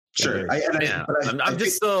 $10,000. Sure.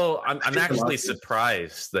 I'm actually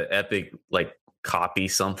surprised that Epic like copy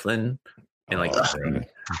something and like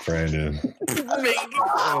Brandon.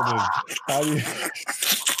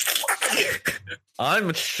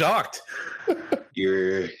 I'm shocked.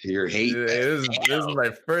 Your hate. This is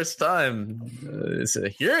my first time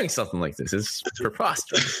hearing something like this. It's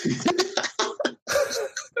preposterous.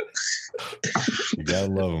 You gotta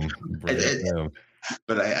love them.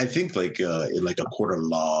 But I think like in like a court of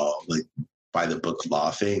law, like by the book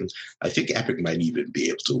law thing, I think Epic might even be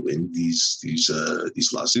able to win these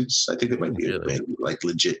lawsuits. I think they might be able to win, like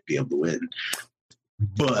legit be able to win.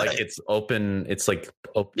 But like it's open. It's like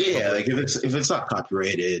open. Yeah, like if it's not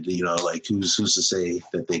copyrighted, you know, like who's to say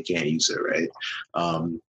that they can't use it, right?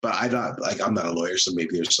 But I'm not a lawyer, so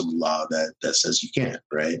maybe there's some law that says you can't,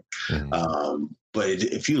 right? But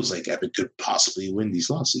it feels like Epic could possibly win these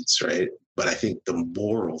lawsuits, right? But I think the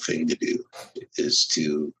moral thing to do is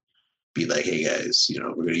to be like, hey guys, you know,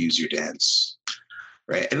 we're going to use your dance,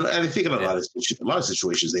 right? And I think in a lot of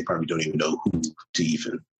situations, they probably don't even know who to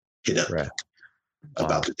even hit up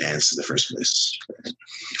about the dance in the first place. Right?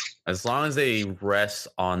 As long as they rest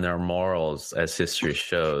on their morals, as history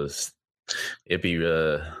shows, it'd be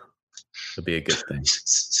a good thing.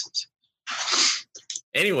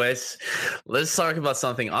 Anyways, let's talk about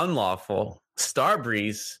something unlawful.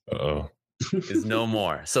 Starbreeze is no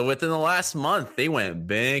more. So within the last month, they went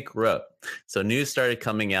bankrupt. So news started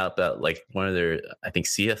coming out that like one of their, I think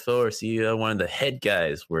CFO or CEO, one of the head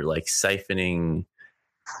guys were like siphoning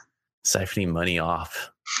money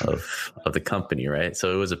off of the company, right?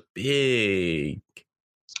 So it was a big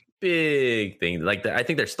thing. Like I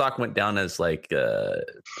think their stock went down as like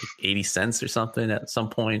 80 cents or something at some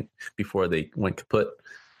point before they went kaput.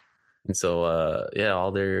 And so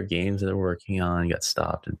all their games that they're working on got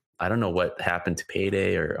stopped. And I don't know what happened to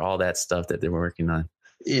Payday or all that stuff that they were working on.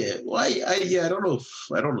 Yeah, well, I don't know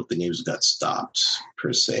if the games got stopped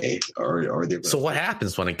per se, or they. So what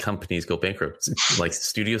happens when companies go bankrupt? Like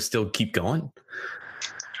studios still keep going?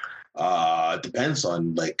 It depends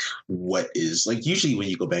on like what is like. Usually, when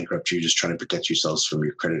you go bankrupt, you're just trying to protect yourselves from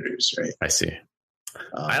your creditors, right? I see.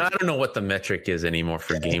 I don't know what the metric is anymore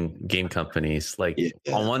for game companies. Like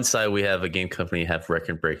on one side, we have a game company have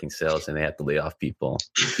record-breaking sales and they have to lay off people,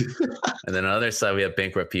 and then on the other side, we have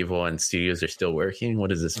bankrupt people and studios are still working. What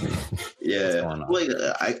does this mean? Like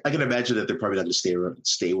I can imagine that they're probably not going to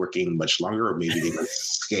stay working much longer, or maybe they might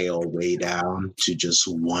scale way down to just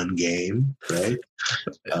one game, right?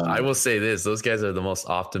 I will say this: those guys are the most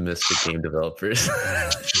optimistic game developers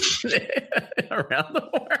around the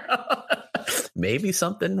world. Maybe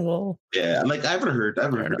something will. Yeah, like I haven't heard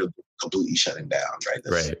of completely shutting down, right?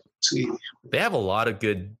 Right. Sweet. They have a lot of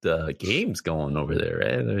good games going over there,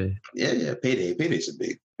 right? I mean, yeah. Payday's a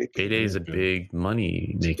big. Payday's a big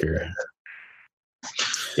money maker.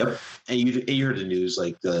 Yep. And you heard the news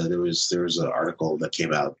like there was an article that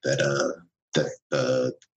came out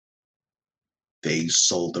that they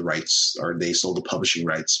sold the rights, or they sold the publishing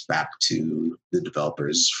rights back to the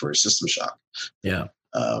developers for System Shock. Yeah.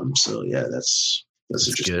 So yeah, that's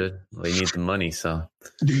interesting. Good. Well, they need the money, so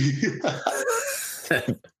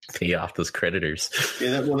pay off those creditors.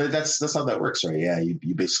 Yeah, that's how that works, right? Yeah,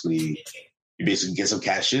 you basically get some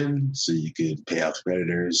cash in, so you could pay off the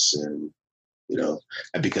creditors, and you know,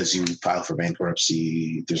 and because you file for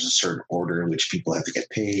bankruptcy, there's a certain order in which people have to get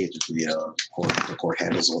paid. You know, the court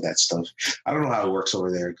handles all that stuff. I don't know how it works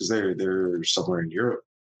over there because they're somewhere in Europe.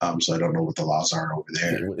 So I don't know what the laws are over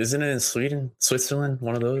there. Isn't it in Sweden, Switzerland,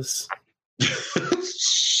 one of those?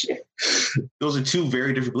 Shit. Those are two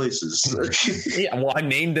very different places. Yeah, well, I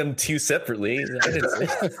named them two separately. I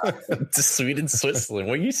didn't say Sweden, Switzerland.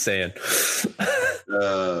 What are you saying?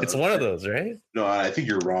 It's one of those, right? No, I think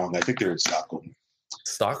you're wrong. I think they're in Stockholm.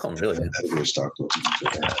 Stockholm, really? Stockholm.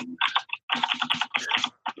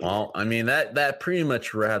 Well, I mean that pretty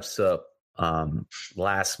much wraps up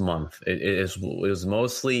last month. It was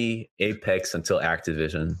mostly Apex until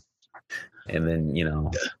Activision, and then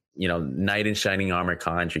Knight in Shining Armor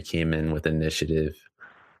Contra came in with Initiative,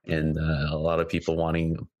 and a lot of people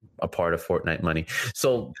wanting a part of Fortnite money.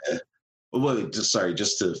 So, well, just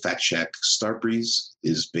to fact check, Starbreeze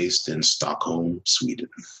is based in Stockholm, Sweden.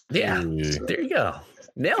 Yeah, there you go.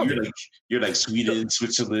 Nailed it. You're like Sweden,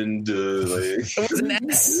 Switzerland. It was an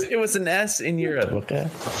S. It was an S in Europe. Okay.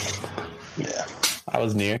 Yeah, I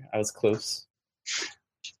was near. I was close.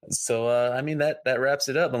 So, I mean, that wraps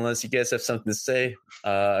it up, unless you guys have something to say.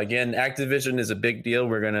 Again, Activision is a big deal.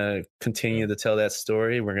 We're going to continue to tell that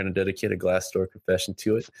story. We're going to dedicate a Glassdoor confession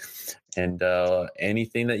to it. And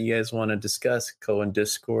anything that you guys want to discuss, go in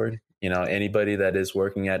Discord. Anybody that is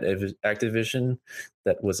working at Activision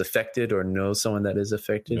that was affected or knows someone that is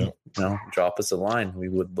affected, drop us a line. We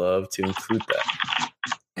would love to include that.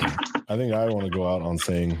 I think I want to go out on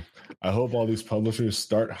saying, I hope all these publishers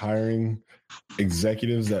start hiring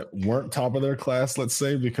executives that weren't top of their class, let's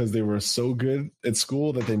say, because they were so good at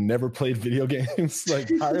school that they never played video games. Like,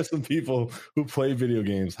 hire some people who play video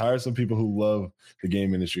games, hire some people who love the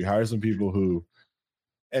game industry, hire some people who,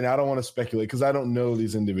 and I don't want to speculate because I don't know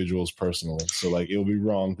these individuals personally. So like, it'll be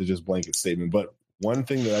wrong to just blanket statement. But one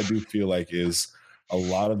thing that I do feel like is a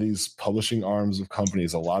lot of these publishing arms of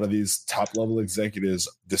companies, a lot of these top level executives,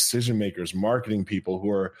 decision makers, marketing people who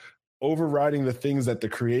are overriding the things that the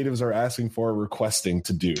creatives are asking for, requesting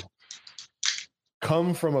to do,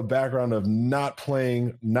 come from a background of not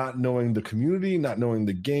playing, not knowing the community, not knowing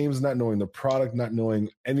the games, not knowing the product, not knowing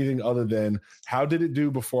anything other than how did it do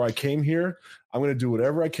before I came here? I'm going to do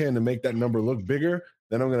whatever I can to make that number look bigger.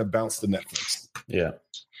 Then I'm going to bounce to Netflix. Yeah.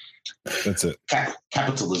 That's it.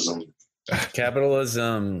 Capitalism.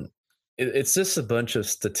 It's just a bunch of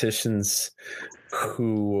statisticians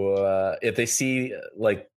who, if they see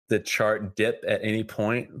like the chart dip at any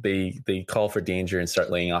point, they call for danger and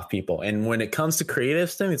start laying off people. And when it comes to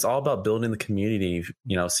creative stuff, it's all about building the community,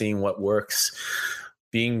 seeing what works,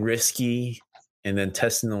 being risky, and then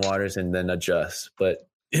testing the waters and then adjust. But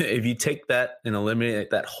if you take that and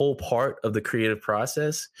eliminate that whole part of the creative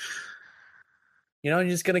process, you're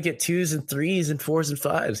just going to get 2s and 3s and 4s and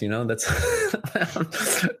 5s. That's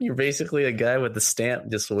you're basically a guy with the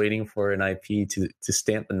stamp just waiting for an IP to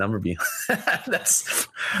stamp the number behind.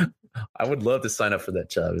 I would love to sign up for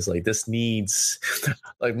that job. It's like, this needs,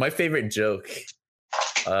 like, my favorite joke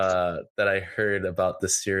that I heard about the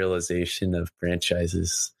serialization of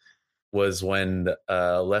franchises was when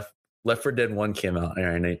Left 4 Dead 1 came out,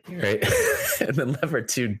 right? And then Left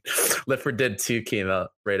 4 Dead 2 came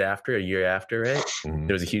out right after, a year after, right? Mm-hmm.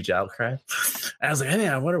 There was a huge outcry. And I was like, hey,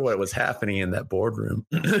 I wonder what was happening in that boardroom.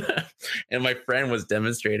 And my friend was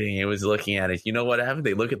demonstrating. He was looking at it. You know what happened?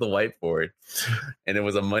 They look at the whiteboard, and it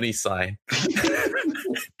was a money sign.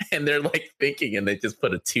 And they're like thinking, and they just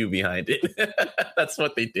put a 2 behind it. That's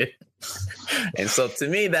what they did. And so to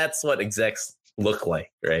me, that's what execs look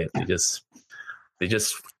like, right? They just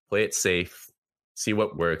play it safe, see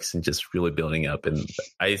what works, and just really building up. And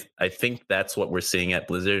I think that's what we're seeing at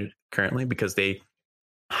Blizzard currently, because they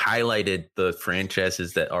highlighted the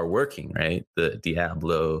franchises that are working, right? The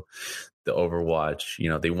Diablo, the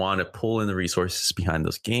Overwatch. They want to pull in the resources behind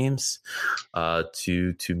those games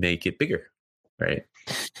to make it bigger, right?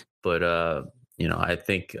 But I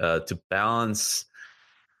think to balance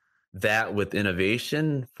that with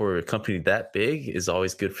innovation for a company that big is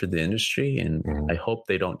always good for the industry. And I hope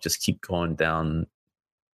they don't just keep going down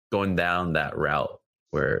that route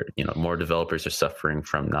where, more developers are suffering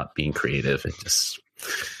from not being creative and just,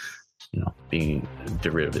 being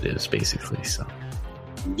derivatives basically. So,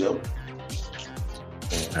 yep. All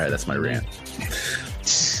right, that's my rant.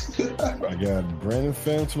 I got Brandon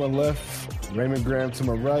Pham to my left, Raymond Graham to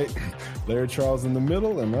my right, Larry Charles in the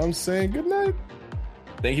middle, and I'm saying good night.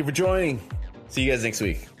 Thank you for joining. See you guys next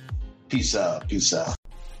week. Peace out.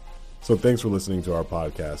 So thanks for listening to our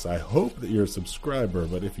podcast. I hope that you're a subscriber,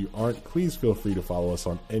 but if you aren't, please feel free to follow us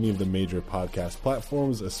on any of the major podcast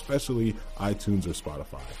platforms, especially iTunes or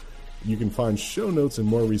Spotify. You can find show notes and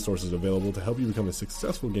more resources available to help you become a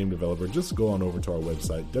successful game developer. Just go on over to our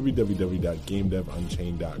website,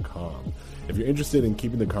 www.gamedevunchained.com. If you're interested in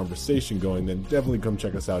keeping the conversation going, then definitely come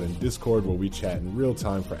check us out in Discord, where we chat in real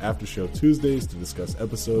time, for After Show Tuesdays to discuss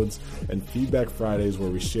episodes, and Feedback Fridays, where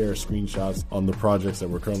we share screenshots on the projects that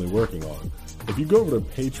we're currently working on. If you go over to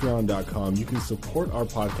patreon.com, you can support our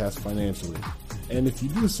podcast financially. And if you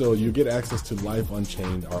do so, you get access to Life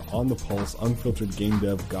Unchained, our on-the-pulse, unfiltered game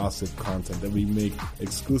dev gossip content that we make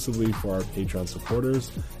exclusively for our Patreon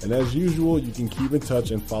supporters. And as usual, you can keep in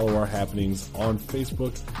touch and follow our happenings on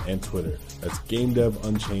Facebook and Twitter. That's Game Dev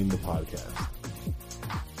Unchained, the podcast.